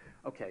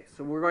 Okay,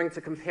 so we're going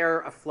to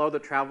compare a flow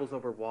that travels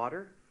over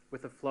water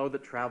with a flow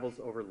that travels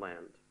over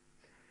land.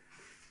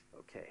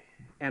 Okay,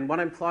 and what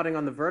I'm plotting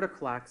on the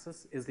vertical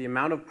axis is the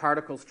amount of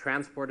particles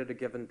transported a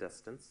given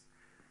distance.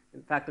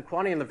 In fact, the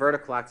quantity on the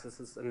vertical axis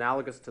is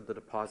analogous to the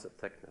deposit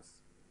thickness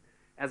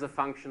as a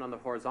function on the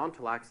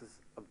horizontal axis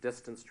of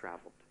distance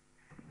traveled.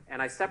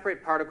 And I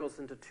separate particles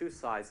into two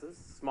sizes,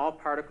 small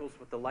particles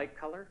with the light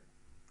color,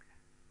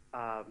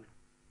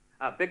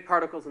 big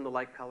particles in the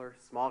light color,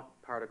 small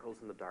particles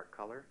in the dark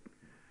color.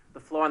 The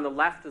flow on the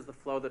left is the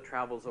flow that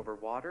travels over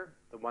water.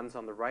 The ones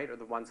on the right are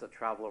the ones that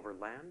travel over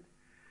land.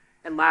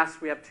 And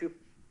last, we have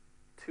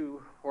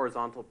two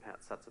horizontal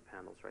sets of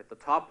panels, right? The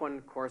top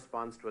one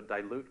corresponds to a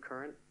dilute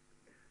current,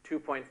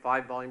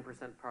 2.5 volume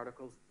percent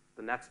particles.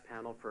 The next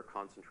panel for a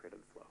concentrated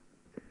flow.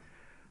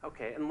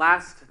 Okay, and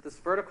last, this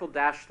vertical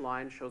dashed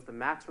line shows the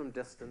maximum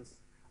distance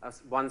a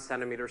 1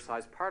 centimeter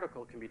sized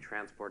particle can be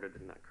transported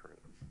in that current.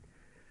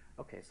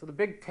 Okay, so the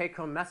big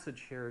take-home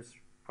message here is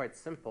quite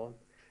simple.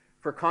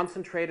 For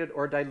concentrated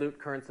or dilute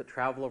currents that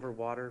travel over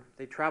water,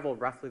 they travel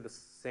roughly the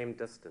same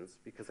distance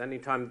because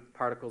anytime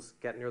particles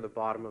get near the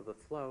bottom of the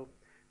flow,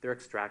 they're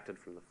extracted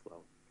from the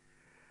flow.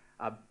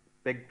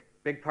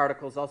 Big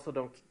particles also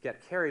don't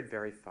get carried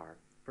very far.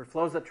 For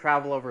flows that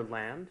travel over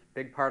land,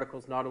 big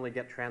particles not only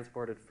get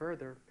transported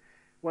further,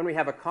 when we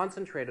have a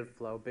concentrated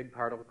flow, big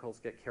particles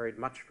get carried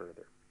much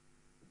further.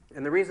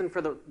 And the reason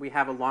for we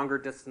have a longer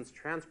distance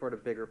transport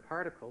of bigger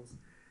particles,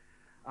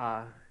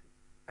 I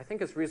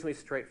think is reasonably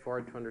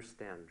straightforward to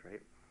understand,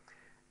 right?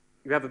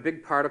 You have a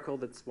big particle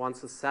that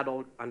wants to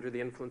settle under the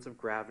influence of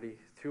gravity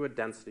through a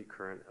density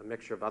current, a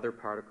mixture of other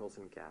particles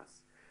and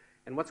gas.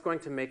 And what's going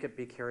to make it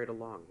be carried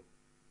along?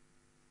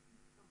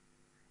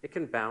 It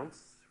can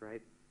bounce,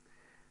 right?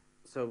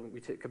 So we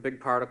take a big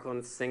particle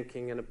and it's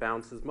sinking and it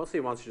bounces. Mostly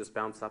it wants to just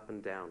bounce up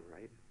and down,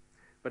 right?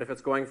 But if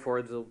it's going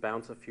forwards, it'll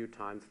bounce a few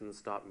times and then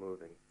stop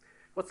moving.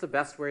 What's the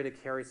best way to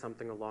carry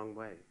something a long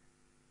way?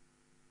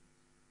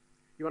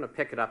 You want to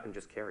pick it up and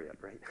just carry it,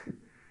 right?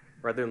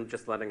 Rather than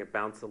just letting it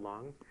bounce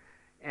along.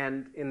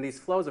 And in these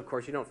flows, of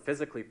course, you don't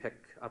physically pick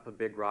up a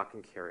big rock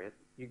and carry it.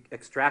 You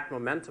extract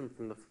momentum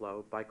from the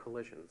flow by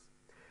collisions.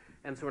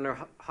 And so in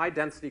a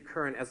high-density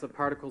current, as the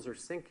particles are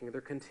sinking,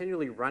 they're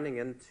continually running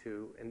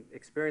into and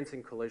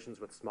experiencing collisions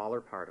with smaller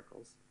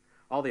particles,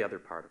 all the other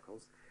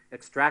particles,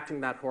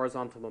 extracting that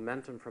horizontal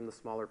momentum from the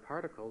smaller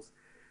particles,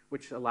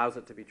 which allows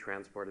it to be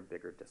transported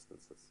bigger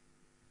distances.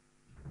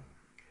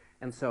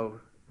 And so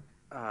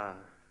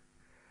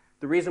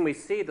the reason we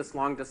see this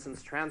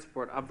long-distance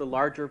transport of the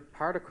larger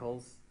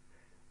particles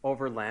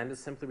over land is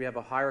simply we have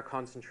a higher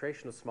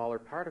concentration of smaller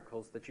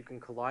particles that you can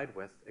collide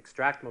with,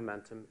 extract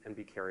momentum, and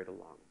be carried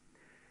along.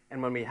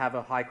 And when we have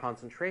a high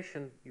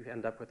concentration, you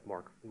end up with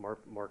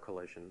more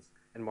collisions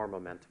and more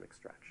momentum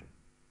extraction.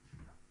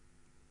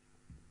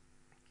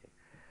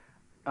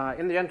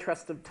 Okay. In the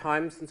interest of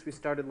time, since we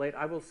started late,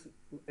 I will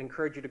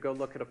encourage you to go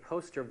look at a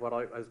poster of what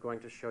I was going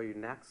to show you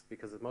next,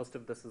 because most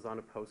of this is on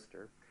a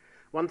poster.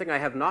 One thing I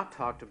have not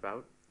talked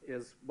about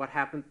is what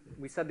happens.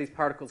 We said these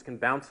particles can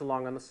bounce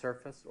along on the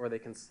surface or they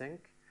can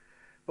sink.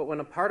 But when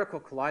a particle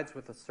collides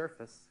with a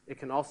surface, it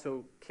can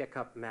also kick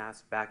up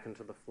mass back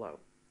into the flow.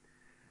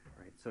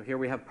 Right, so here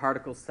we have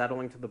particles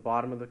settling to the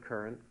bottom of the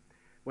current.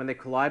 When they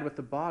collide with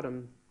the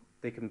bottom,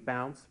 they can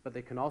bounce, but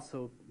they can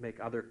also make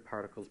other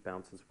particles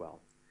bounce as well.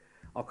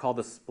 I'll call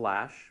this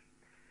splash.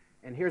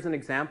 And here's an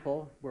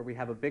example where we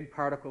have a big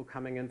particle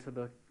coming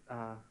into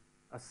a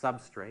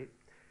substrate.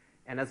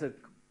 And as it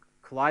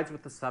collides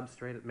with the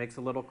substrate, it makes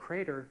a little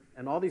crater.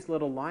 And all these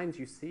little lines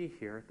you see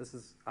here, this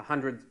is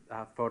 100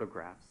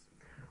 photographs,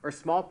 are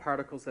small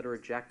particles that are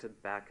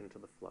ejected back into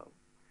the flow.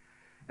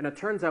 And it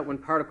turns out when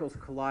particles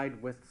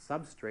collide with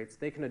substrates,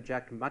 they can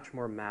eject much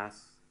more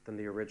mass than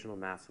the original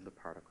mass of the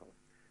particle.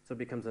 So it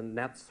becomes a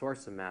net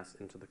source of mass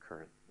into the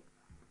current.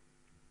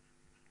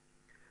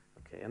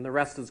 Okay, and the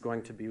rest is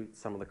going to be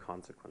some of the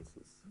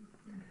consequences.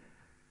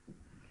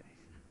 Okay.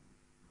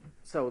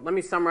 So let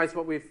me summarize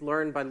what we've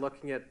learned by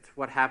looking at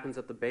what happens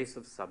at the base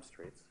of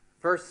substrates.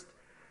 First,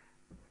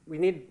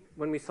 when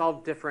we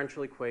solve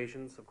differential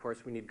equations, of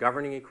course, we need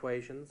governing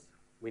equations.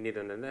 We need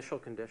an initial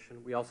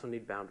condition. We also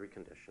need boundary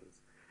conditions.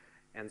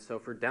 And so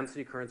for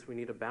density currents, we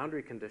need a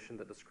boundary condition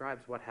that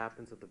describes what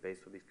happens at the base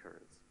of these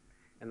currents.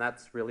 And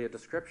that's really a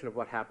description of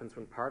what happens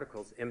when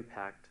particles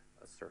impact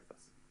a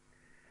surface.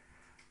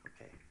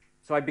 Okay.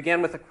 So I began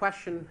with a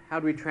question, how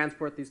do we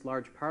transport these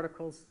large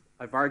particles?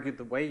 I've argued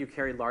the way you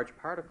carry large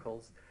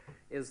particles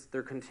is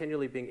they're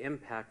continually being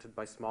impacted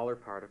by smaller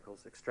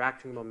particles,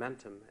 extracting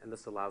momentum, and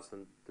this allows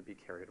them to be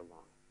carried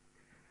along.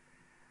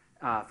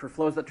 For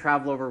flows that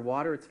travel over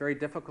water, it's very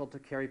difficult to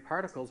carry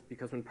particles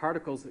because when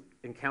particles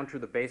encounter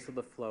the base of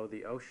the flow,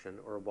 the ocean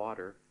or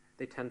water,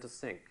 they tend to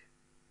sink.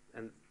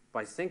 And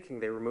by sinking,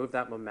 they remove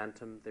that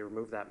momentum, they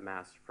remove that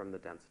mass from the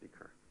density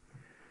current.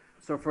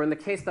 So in the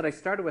case that I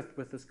started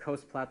with this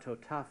coast plateau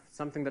tuff,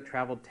 something that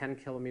traveled 10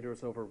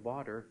 kilometers over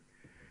water,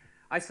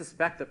 I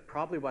suspect that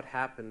probably what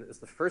happened is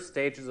the first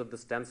stages of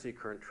this density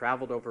current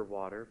traveled over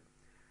water.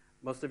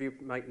 Most of you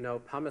might know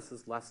pumice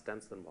is less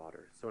dense than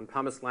water. So when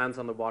pumice lands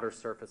on the water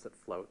surface, it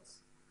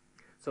floats.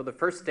 So the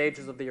first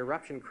stages of the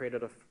eruption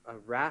created a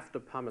raft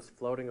of pumice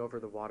floating over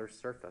the water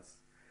surface.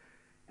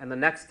 And the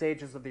next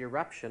stages of the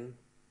eruption,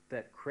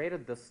 that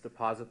created this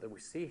deposit that we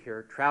see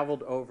here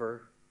traveled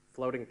over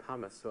floating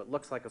pumice, so it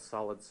looks like a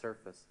solid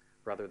surface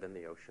rather than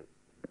the ocean.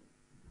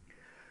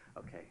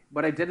 Okay,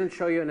 what I didn't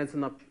show you, and it's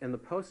in the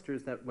poster,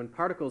 is that when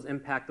particles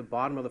impact the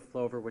bottom of the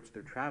flow over which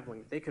they're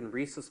traveling, they can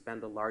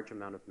resuspend a large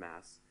amount of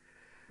mass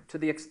to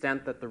the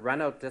extent that the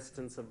run-out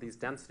distance of these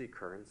density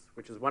currents,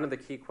 which is one of the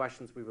key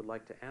questions we would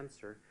like to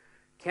answer,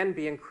 can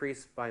be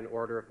increased by an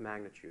order of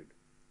magnitude,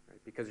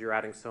 right, because you're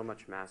adding so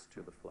much mass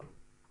to the flow.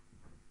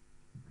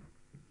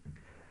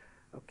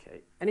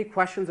 Okay, any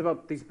questions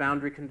about these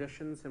boundary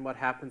conditions and what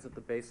happens at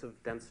the base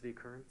of density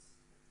currents?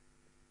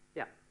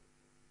 Yeah.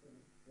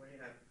 When you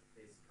have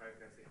these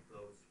pyroclastic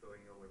flows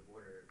going over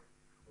water,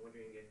 I'm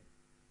wondering if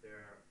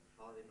they're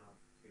hot enough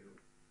to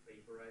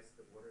vaporize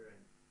the water and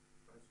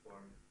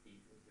transform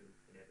heat into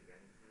kinetic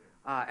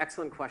energy?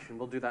 Excellent question.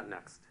 We'll do that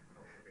next.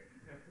 Oh, okay.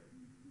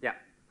 Yeah.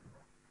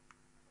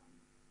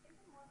 In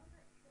the model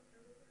that you showed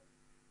earlier,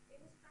 it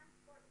was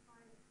transported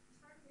by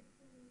starting with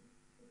two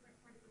different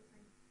particle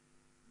types.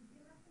 Did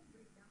you let them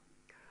break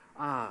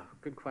down?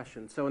 Good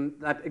question. So in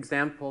that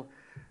example,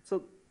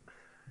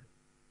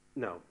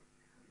 no.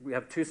 We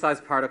have two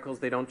size particles.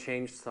 They don't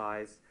change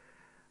size.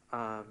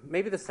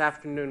 Maybe this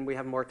afternoon we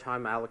have more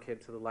time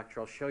allocated to the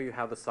lecture. I'll show you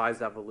how the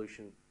size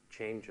evolution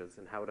changes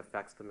and how it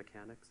affects the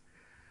mechanics.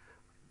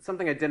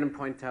 Something I didn't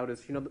point out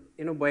is,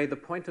 in a way, the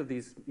point of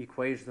these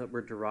equations that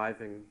we're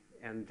deriving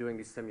and doing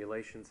these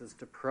simulations is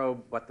to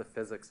probe what the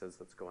physics is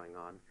that's going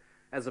on,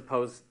 as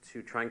opposed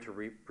to trying to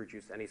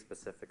reproduce any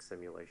specific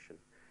simulation.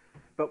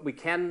 But we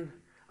can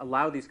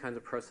allow these kinds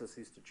of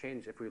processes to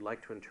change if we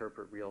like to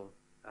interpret real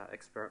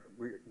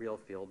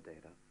field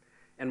data.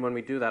 And when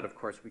we do that, of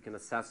course, we can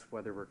assess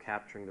whether we're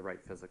capturing the right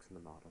physics in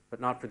the model, but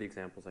not for the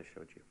examples I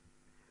showed you.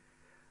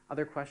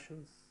 Other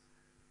questions?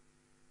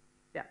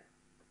 Yeah.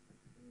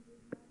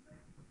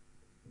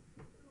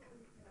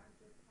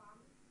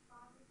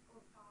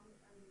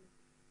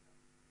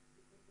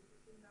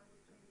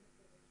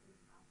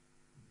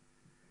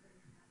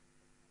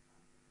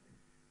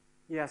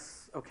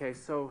 Yes, okay,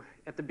 so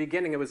at the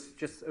beginning it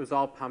was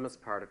all pumice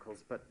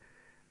particles, but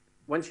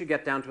once you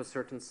get down to a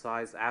certain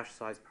size,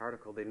 ash-sized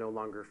particle, they no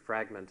longer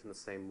fragment in the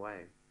same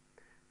way,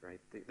 right?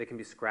 They can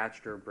be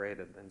scratched or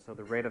abraded, and so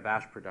the rate of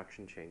ash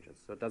production changes,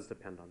 so it does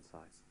depend on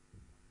size.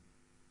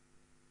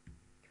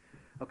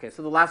 Okay,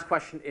 so the last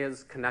question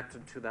is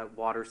connected to that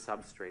water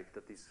substrate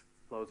that these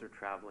flows are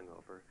traveling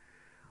over.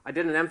 I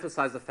didn't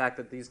emphasize the fact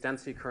that these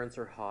density currents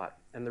are hot,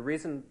 and the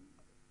reason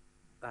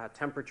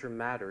temperature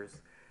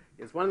matters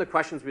is one of the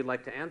questions we'd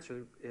like to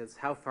answer is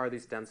how far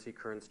these density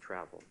currents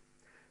travel.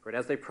 Right,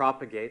 as they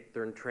propagate,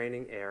 they're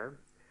entraining air.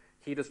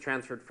 Heat is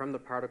transferred from the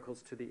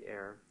particles to the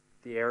air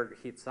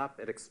heats up,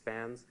 it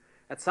expands.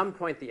 At some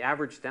point, the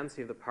average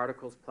density of the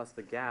particles plus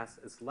the gas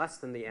is less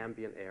than the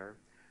ambient air.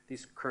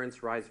 These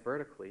currents rise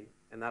vertically,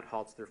 and that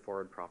halts their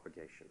forward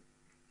propagation.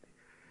 Okay.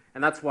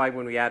 And that's why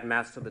when we add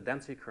mass to the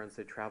density currents,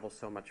 they travel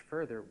so much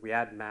further. We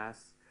add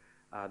mass,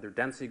 their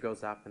density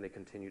goes up, and they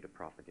continue to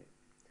propagate.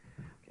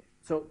 Okay.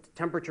 So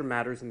temperature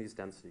matters in these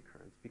density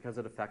currents because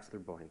it affects their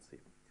buoyancy.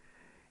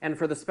 And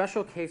for the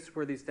special case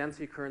where these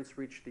density currents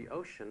reach the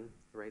ocean,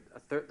 right,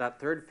 that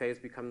third phase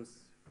becomes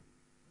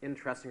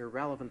interesting or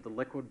relevant, the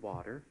liquid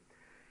water.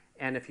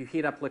 And if you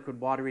heat up liquid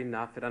water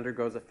enough, it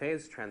undergoes a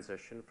phase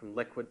transition from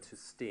liquid to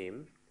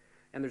steam.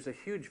 And there's a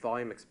huge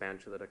volume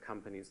expansion that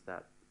accompanies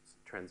that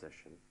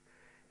transition.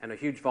 And a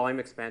huge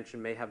volume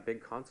expansion may have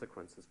big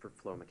consequences for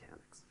flow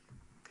mechanics.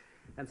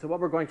 And so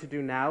what we're going to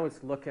do now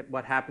is look at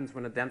what happens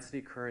when a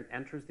density current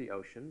enters the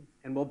ocean.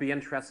 And we'll be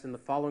interested in the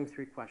following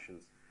three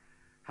questions.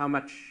 How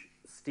much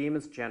steam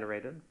is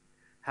generated,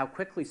 how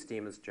quickly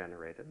steam is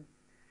generated,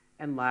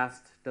 and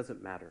last, does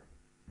it matter?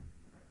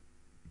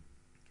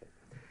 Okay.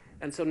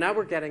 And so now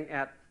we're getting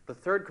at the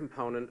third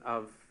component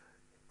of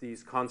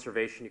these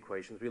conservation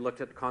equations. We looked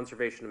at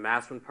conservation of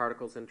mass when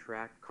particles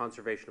interact,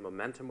 conservation of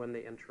momentum when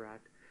they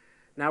interact.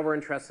 Now we're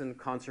interested in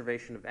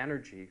conservation of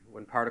energy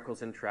when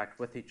particles interact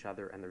with each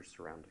other and their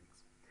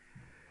surroundings.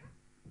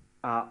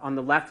 On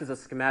the left is a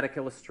schematic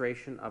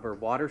illustration of our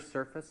water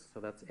surface,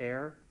 so that's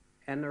air,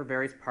 and there are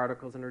various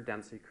particles in our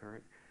density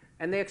current.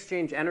 And they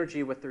exchange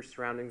energy with their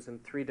surroundings in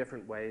three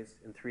different ways,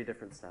 in three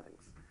different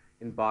settings.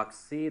 In box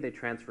C, they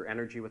transfer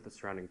energy with the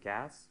surrounding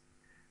gas.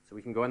 So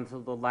we can go into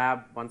the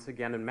lab once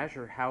again and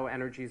measure how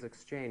energy is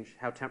exchanged,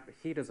 how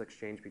heat is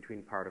exchanged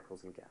between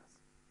particles and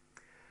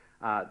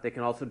gas. They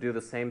can also do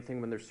the same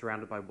thing when they're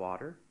surrounded by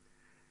water.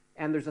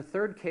 And there's a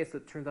third case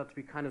that turns out to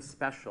be kind of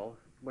special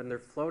when they're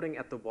floating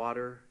at the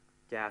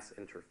water-gas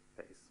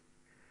interface.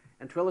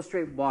 And to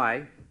illustrate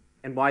why,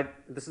 and why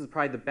this is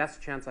probably the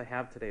best chance I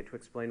have today to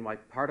explain why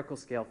particle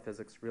scale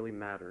physics really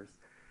matters,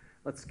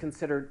 let's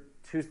consider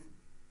two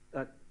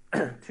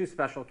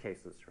special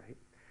cases, right?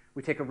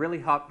 We take a really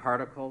hot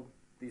particle.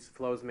 These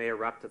flows may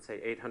erupt at, say,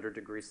 800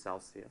 degrees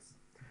Celsius.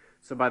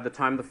 So by the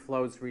time the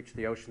flows reach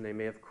the ocean, they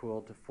may have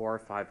cooled to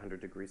 400 or 500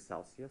 degrees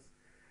Celsius.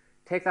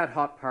 Take that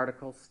hot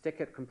particle, stick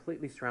it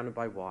completely surrounded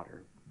by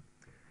water.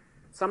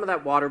 Some of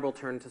that water will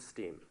turn to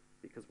steam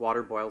because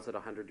water boils at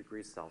 100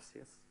 degrees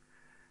Celsius.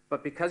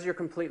 But because you're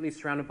completely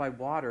surrounded by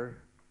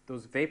water,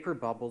 those vapor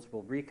bubbles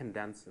will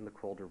recondense in the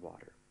colder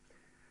water.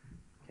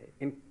 Okay.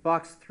 In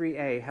box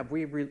 3A, have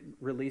we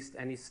released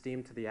any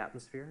steam to the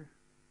atmosphere?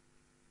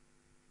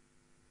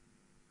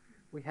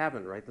 We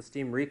haven't, right? The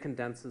steam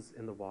recondenses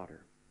in the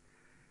water.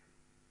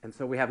 And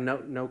so we have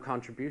no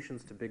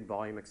contributions to big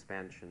volume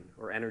expansion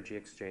or energy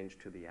exchange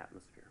to the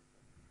atmosphere.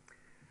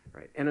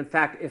 Right? And in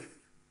fact,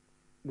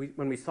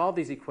 when we solve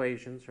these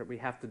equations, right, we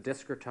have to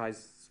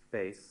discretize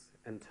space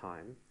and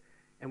time,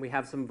 and we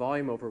have some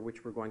volume over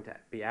which we're going to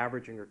be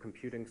averaging or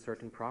computing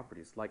certain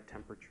properties, like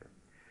temperature.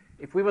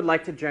 If we would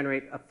like to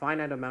generate a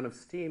finite amount of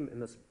steam in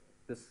this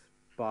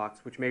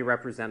box, which may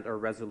represent our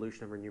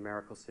resolution of our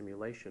numerical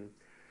simulation,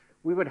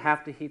 we would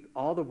have to heat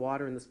all the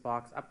water in this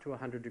box up to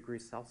 100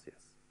 degrees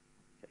Celsius.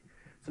 Okay.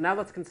 So now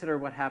let's consider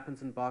what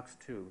happens in box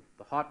 2,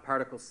 the hot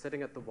particles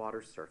sitting at the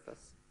water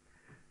surface.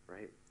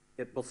 Right?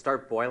 It will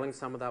start boiling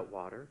some of that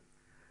water.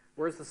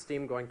 Where's the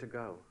steam going to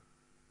go?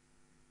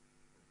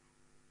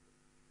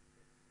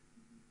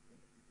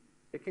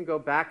 It can go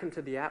back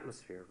into the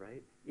atmosphere,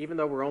 right? Even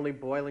though we're only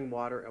boiling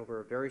water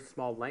over a very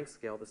small length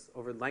scale, this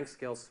over length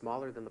scale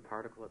smaller than the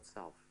particle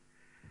itself.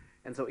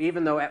 And so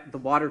even though the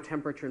water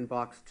temperature in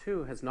box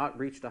 2 has not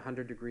reached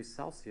 100 degrees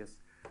Celsius,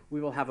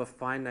 we will have a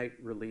finite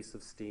release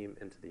of steam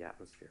into the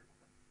atmosphere.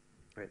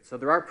 Right? So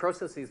there are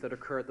processes that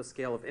occur at the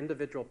scale of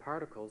individual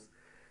particles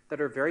that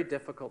are very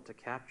difficult to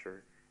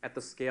capture at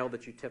the scale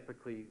that you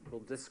typically will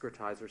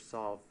discretize or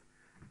solve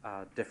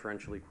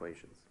differential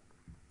equations.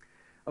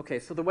 Okay,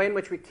 so the way in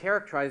which we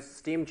characterize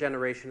steam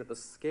generation at the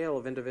scale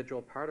of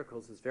individual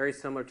particles is very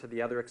similar to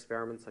the other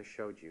experiments I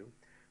showed you.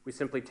 We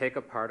simply take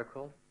a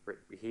particle,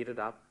 we heat it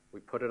up, we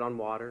put it on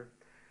water,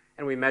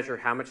 and we measure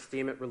how much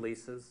steam it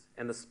releases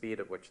and the speed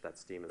at which that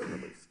steam is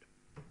released.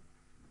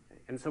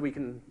 Okay, and so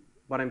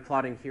what I'm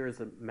plotting here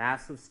is a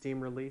mass of steam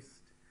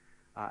released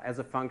as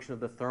a function of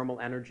the thermal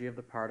energy of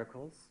the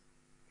particles.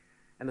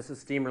 And this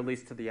is steam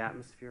released to the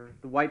atmosphere.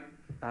 The white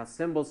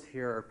symbols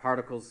here are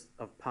particles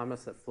of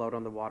pumice that float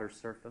on the water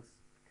surface.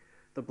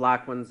 The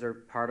black ones are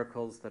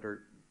particles that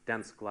are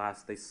dense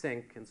glass. They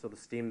sink, and so the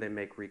steam they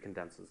make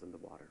recondenses in the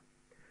water.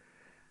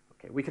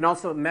 Okay, we can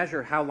also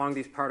measure how long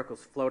these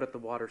particles float at the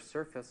water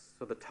surface,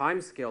 so the time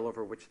scale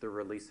over which they're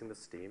releasing the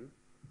steam.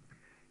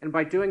 And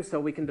by doing so,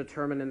 we can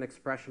determine an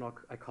expression,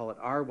 I call it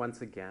R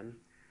once again,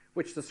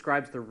 which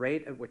describes the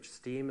rate at which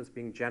steam is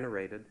being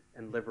generated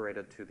and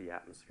liberated to the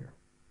atmosphere.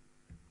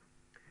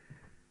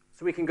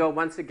 So we can go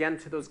once again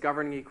to those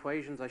governing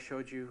equations I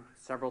showed you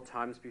several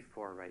times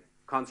before, right?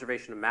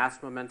 Conservation of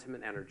mass, momentum,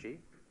 and energy,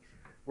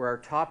 where our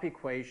top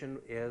equation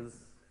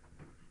is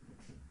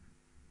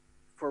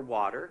for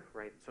water,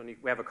 right? So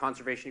we have a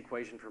conservation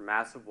equation for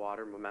mass of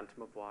water,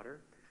 momentum of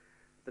water.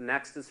 The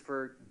next is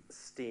for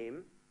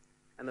steam,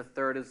 and the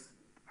third is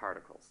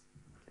particles.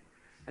 Okay.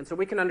 And so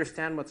we can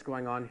understand what's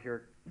going on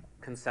here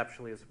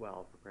conceptually as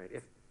well, right?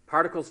 If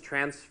particles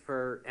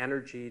transfer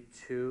energy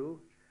to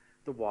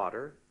the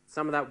water,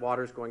 some of that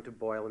water is going to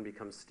boil and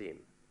become steam.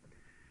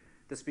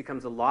 This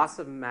becomes a loss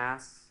of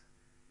mass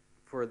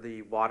for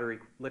the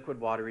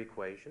liquid water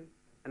equation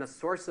and a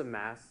source of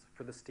mass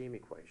for the steam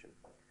equation.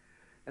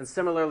 And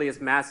similarly, as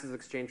mass is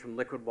exchanged from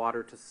liquid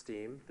water to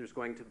steam, there's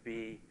going to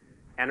be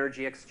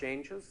energy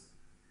exchanges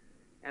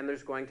and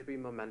there's going to be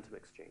momentum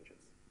exchanges.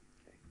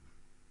 Okay.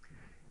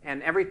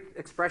 And every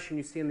expression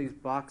you see in these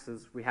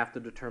boxes, we have to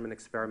determine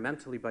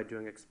experimentally by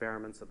doing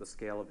experiments at the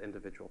scale of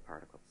individual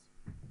particles.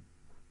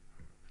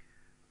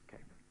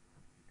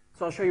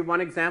 So I'll show you one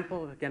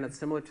example. Again, it's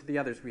similar to the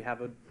others. We have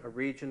a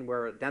region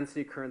where a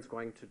density current is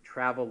going to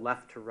travel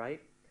left to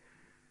right.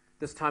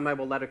 This time I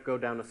will let it go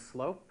down a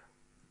slope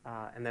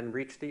and then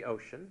reach the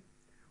ocean.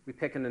 We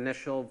pick an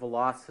initial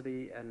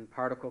velocity and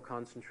particle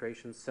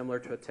concentration similar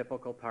to a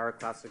typical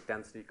pyroclastic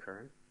density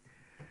current.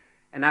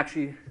 And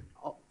actually,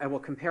 I will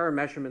compare our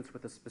measurements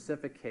with a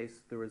specific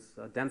case. There was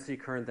a density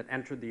current that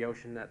entered the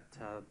ocean at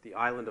the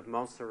island of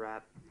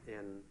Montserrat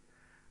in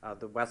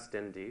the West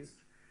Indies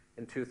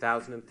in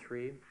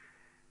 2003.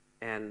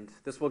 And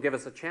this will give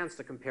us a chance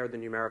to compare the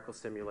numerical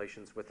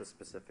simulations with a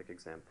specific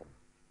example.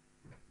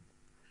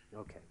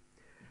 Okay.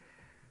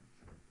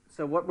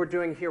 So what we're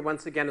doing here,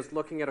 once again, is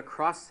looking at a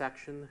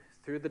cross-section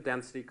through the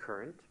density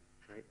current.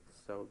 Right?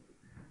 So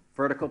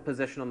vertical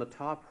position on the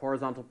top,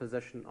 horizontal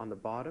position on the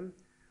bottom.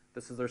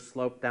 This is our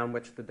slope down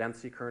which the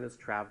density current is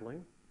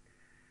traveling.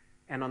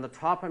 And on the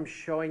top, I'm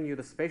showing you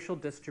the spatial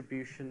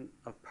distribution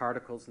of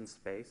particles in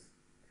space,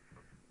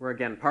 where,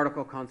 again,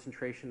 particle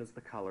concentration is the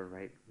color,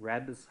 right?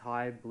 Red is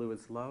high, blue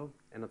is low,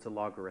 and it's a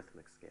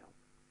logarithmic scale.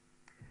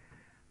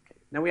 Okay.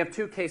 Now we have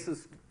two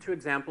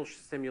example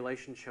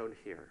simulations shown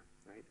here,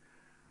 right?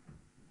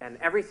 And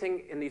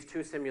everything in these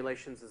two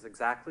simulations is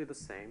exactly the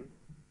same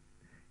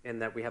in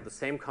that we have the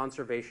same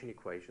conservation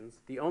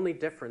equations. The only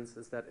difference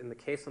is that in the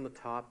case on the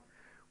top,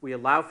 we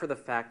allow for the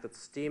fact that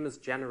steam is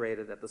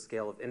generated at the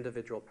scale of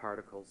individual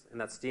particles,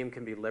 and that steam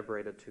can be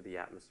liberated to the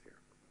atmosphere.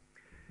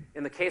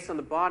 In the case on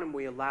the bottom,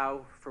 we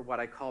allow for what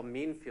I call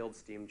mean field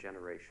steam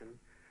generation,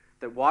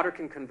 that water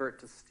can convert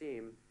to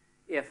steam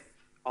if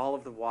all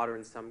of the water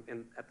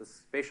at the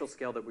spatial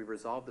scale that we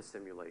resolve the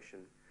simulation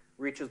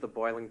reaches the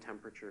boiling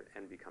temperature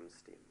and becomes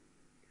steam.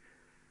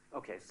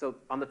 Okay, so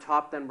on the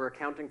top then, we're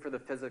accounting for the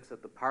physics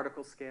at the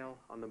particle scale.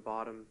 On the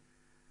bottom,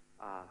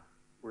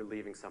 we're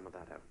leaving some of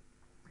that out.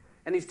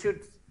 And these two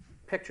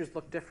pictures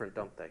look different,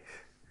 don't they?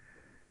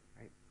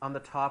 Right. On the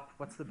top,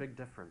 what's the big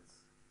difference?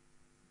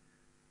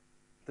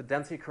 The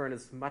density current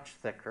is much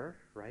thicker,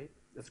 right?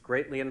 It's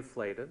greatly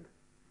inflated.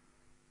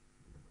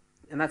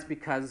 And that's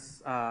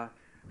because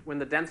when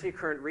the density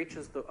current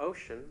reaches the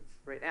ocean,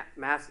 right,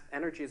 mass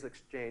energy is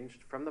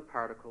exchanged from the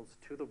particles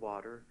to the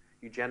water.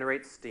 You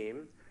generate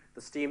steam.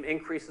 The steam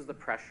increases the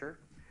pressure,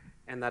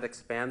 and that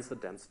expands the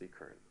density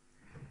current.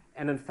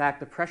 And in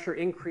fact, the pressure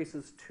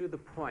increases to the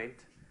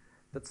point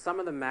that some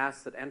of the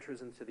mass that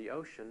enters into the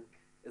ocean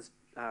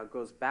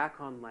goes back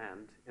on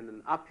land in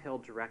an uphill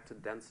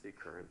directed density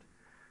current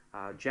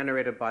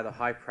generated by the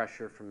high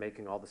pressure from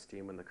making all the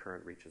steam when the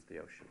current reaches the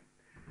ocean.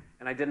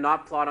 And I did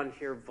not plot on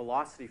here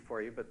velocity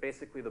for you, but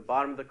basically the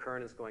bottom of the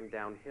current is going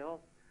downhill.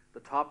 The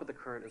top of the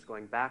current is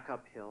going back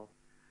uphill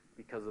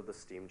because of the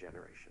steam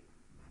generation.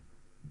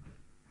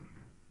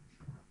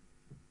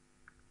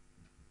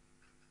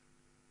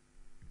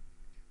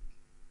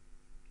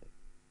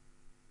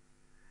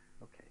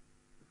 Okay.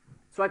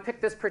 So I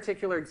picked this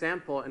particular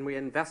example, and we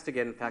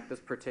investigate, in fact,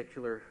 this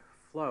particular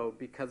flow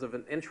because of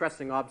an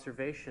interesting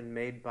observation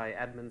made by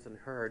Edmonds and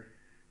Hurd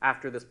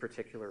after this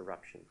particular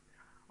eruption.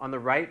 On the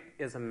right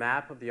is a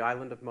map of the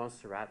island of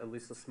Montserrat, at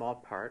least a small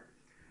part.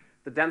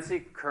 The density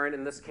current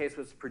in this case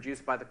was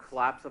produced by the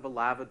collapse of a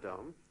lava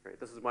dome. Right?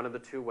 This is one of the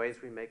two ways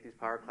we make these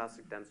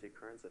pyroclastic density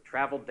currents. It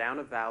traveled down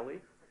a valley.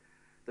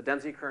 The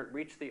density current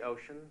reached the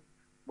ocean.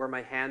 Where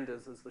my hand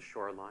is the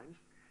shoreline.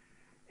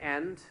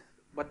 And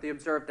what they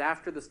observed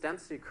after this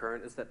density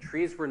current is that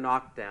trees were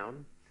knocked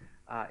down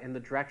in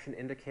the direction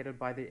indicated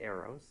by the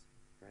arrows,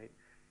 right?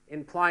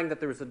 Implying that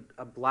there was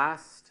a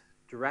blast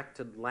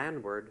directed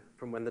landward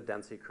from when the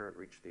density current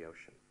reached the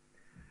ocean.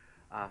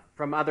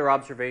 From other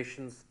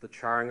observations, the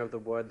charring of the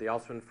wood, they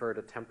also inferred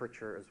a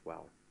temperature as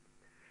well.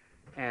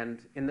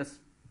 And in this,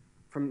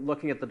 from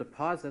looking at the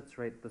deposits,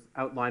 right, this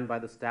outlined by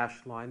this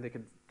dashed line, they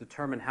could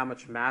determine how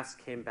much mass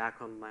came back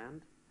on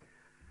land.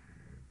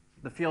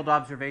 The field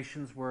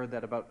observations were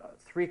that about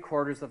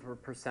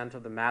 0.75%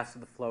 of the mass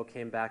of the flow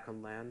came back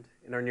on land.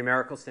 In our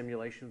numerical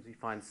simulations, we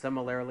find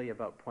similarly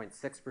about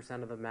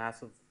 0.6% of the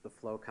mass of the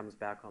flow comes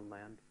back on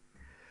land.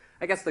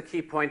 I guess the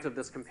key point of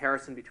this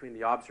comparison between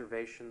the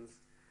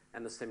observations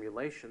and the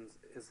simulations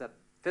is that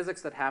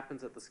physics that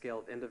happens at the scale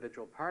of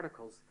individual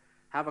particles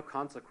have a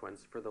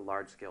consequence for the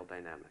large-scale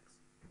dynamics.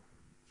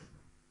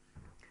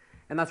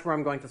 And that's where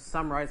I'm going to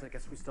summarize. I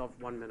guess we still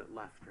have 1 minute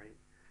left, right?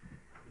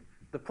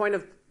 The point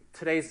of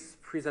today's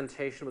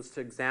presentation was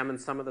to examine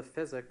some of the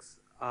physics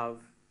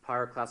of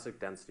pyroclastic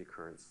density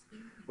currents,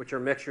 which are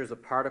mixtures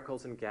of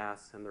particles and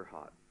gas, and they're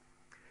hot.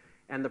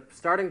 And the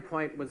starting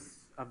point was,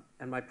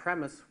 and my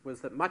premise was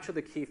that much of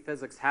the key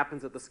physics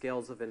happens at the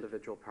scales of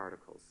individual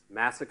particles.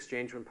 Mass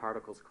exchange when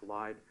particles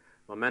collide,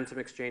 momentum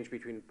exchange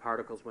between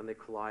particles when they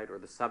collide, or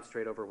the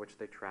substrate over which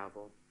they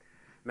travel,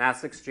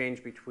 mass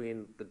exchange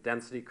between the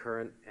density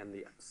current and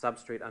the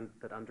substrate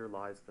that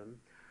underlies them,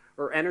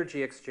 or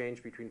energy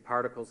exchange between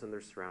particles and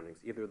their surroundings,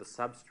 either the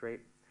substrate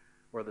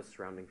or the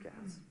surrounding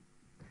gas.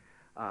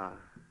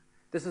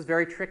 This is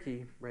very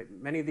tricky, right?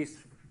 Many of these,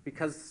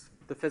 because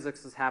the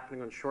physics is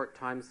happening on short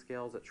time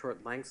scales, at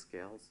short length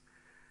scales,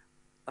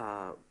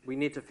 we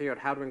need to figure out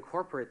how to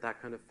incorporate that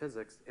kind of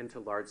physics into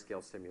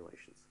large-scale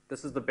simulations.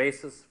 This is the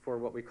basis for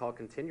what we call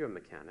continuum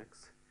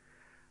mechanics,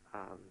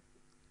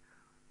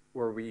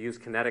 where we use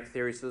kinetic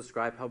theories to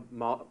describe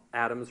how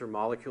atoms or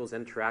molecules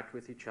interact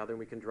with each other, and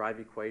we can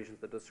drive equations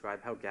that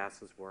describe how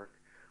gases work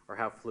or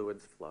how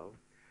fluids flow.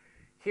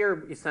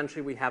 Here,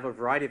 essentially, we have a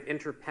variety of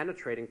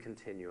interpenetrating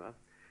continua,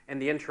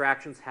 and the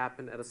interactions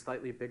happen at a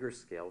slightly bigger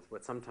scale,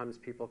 what sometimes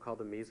people call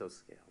the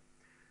mesoscale.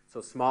 So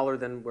smaller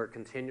than where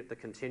the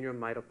continuum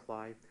might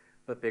apply,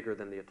 but bigger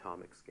than the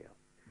atomic scale.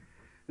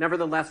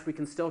 Nevertheless, we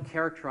can still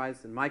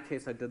characterize, in my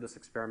case I did this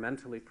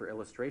experimentally for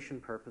illustration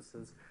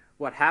purposes,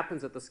 what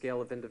happens at the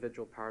scale of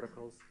individual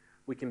particles.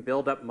 We can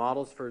build up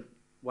models for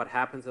what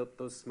happens at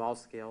those small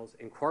scales,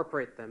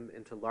 incorporate them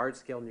into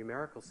large-scale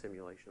numerical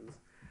simulations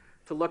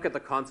to look at the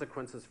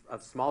consequences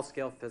of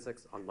small-scale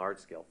physics on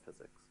large-scale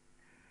physics.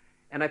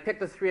 And I picked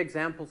the three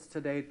examples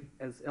today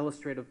as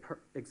illustrative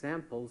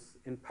examples,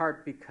 in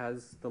part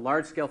because the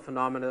large-scale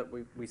phenomena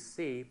that we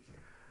see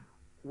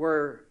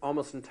were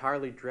almost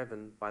entirely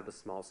driven by the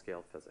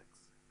small-scale physics.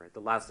 Right?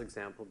 The last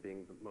example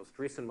being the most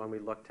recent one we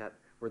looked at,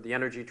 where the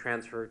energy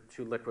transfer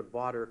to liquid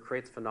water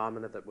creates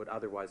phenomena that would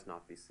otherwise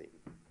not be seen.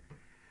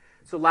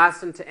 So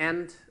last and to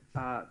end,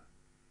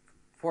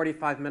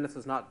 45 minutes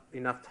is not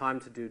enough time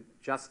to do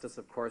justice,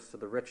 of course, to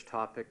the rich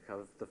topic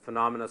of the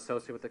phenomena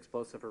associated with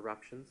explosive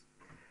eruptions.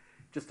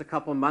 Just a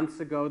couple months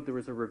ago, there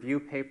was a review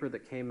paper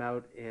that came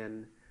out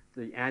in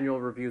the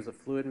annual reviews of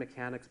fluid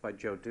mechanics by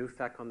Joe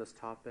Dufek on this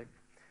topic.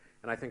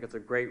 And I think it's a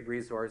great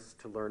resource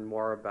to learn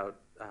more about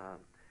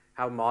how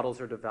how models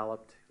are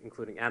developed,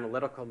 including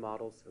analytical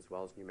models as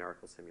well as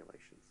numerical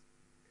simulations.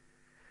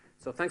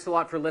 So thanks a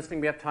lot for listening.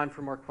 We have time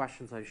for more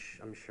questions,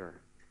 I'm sure.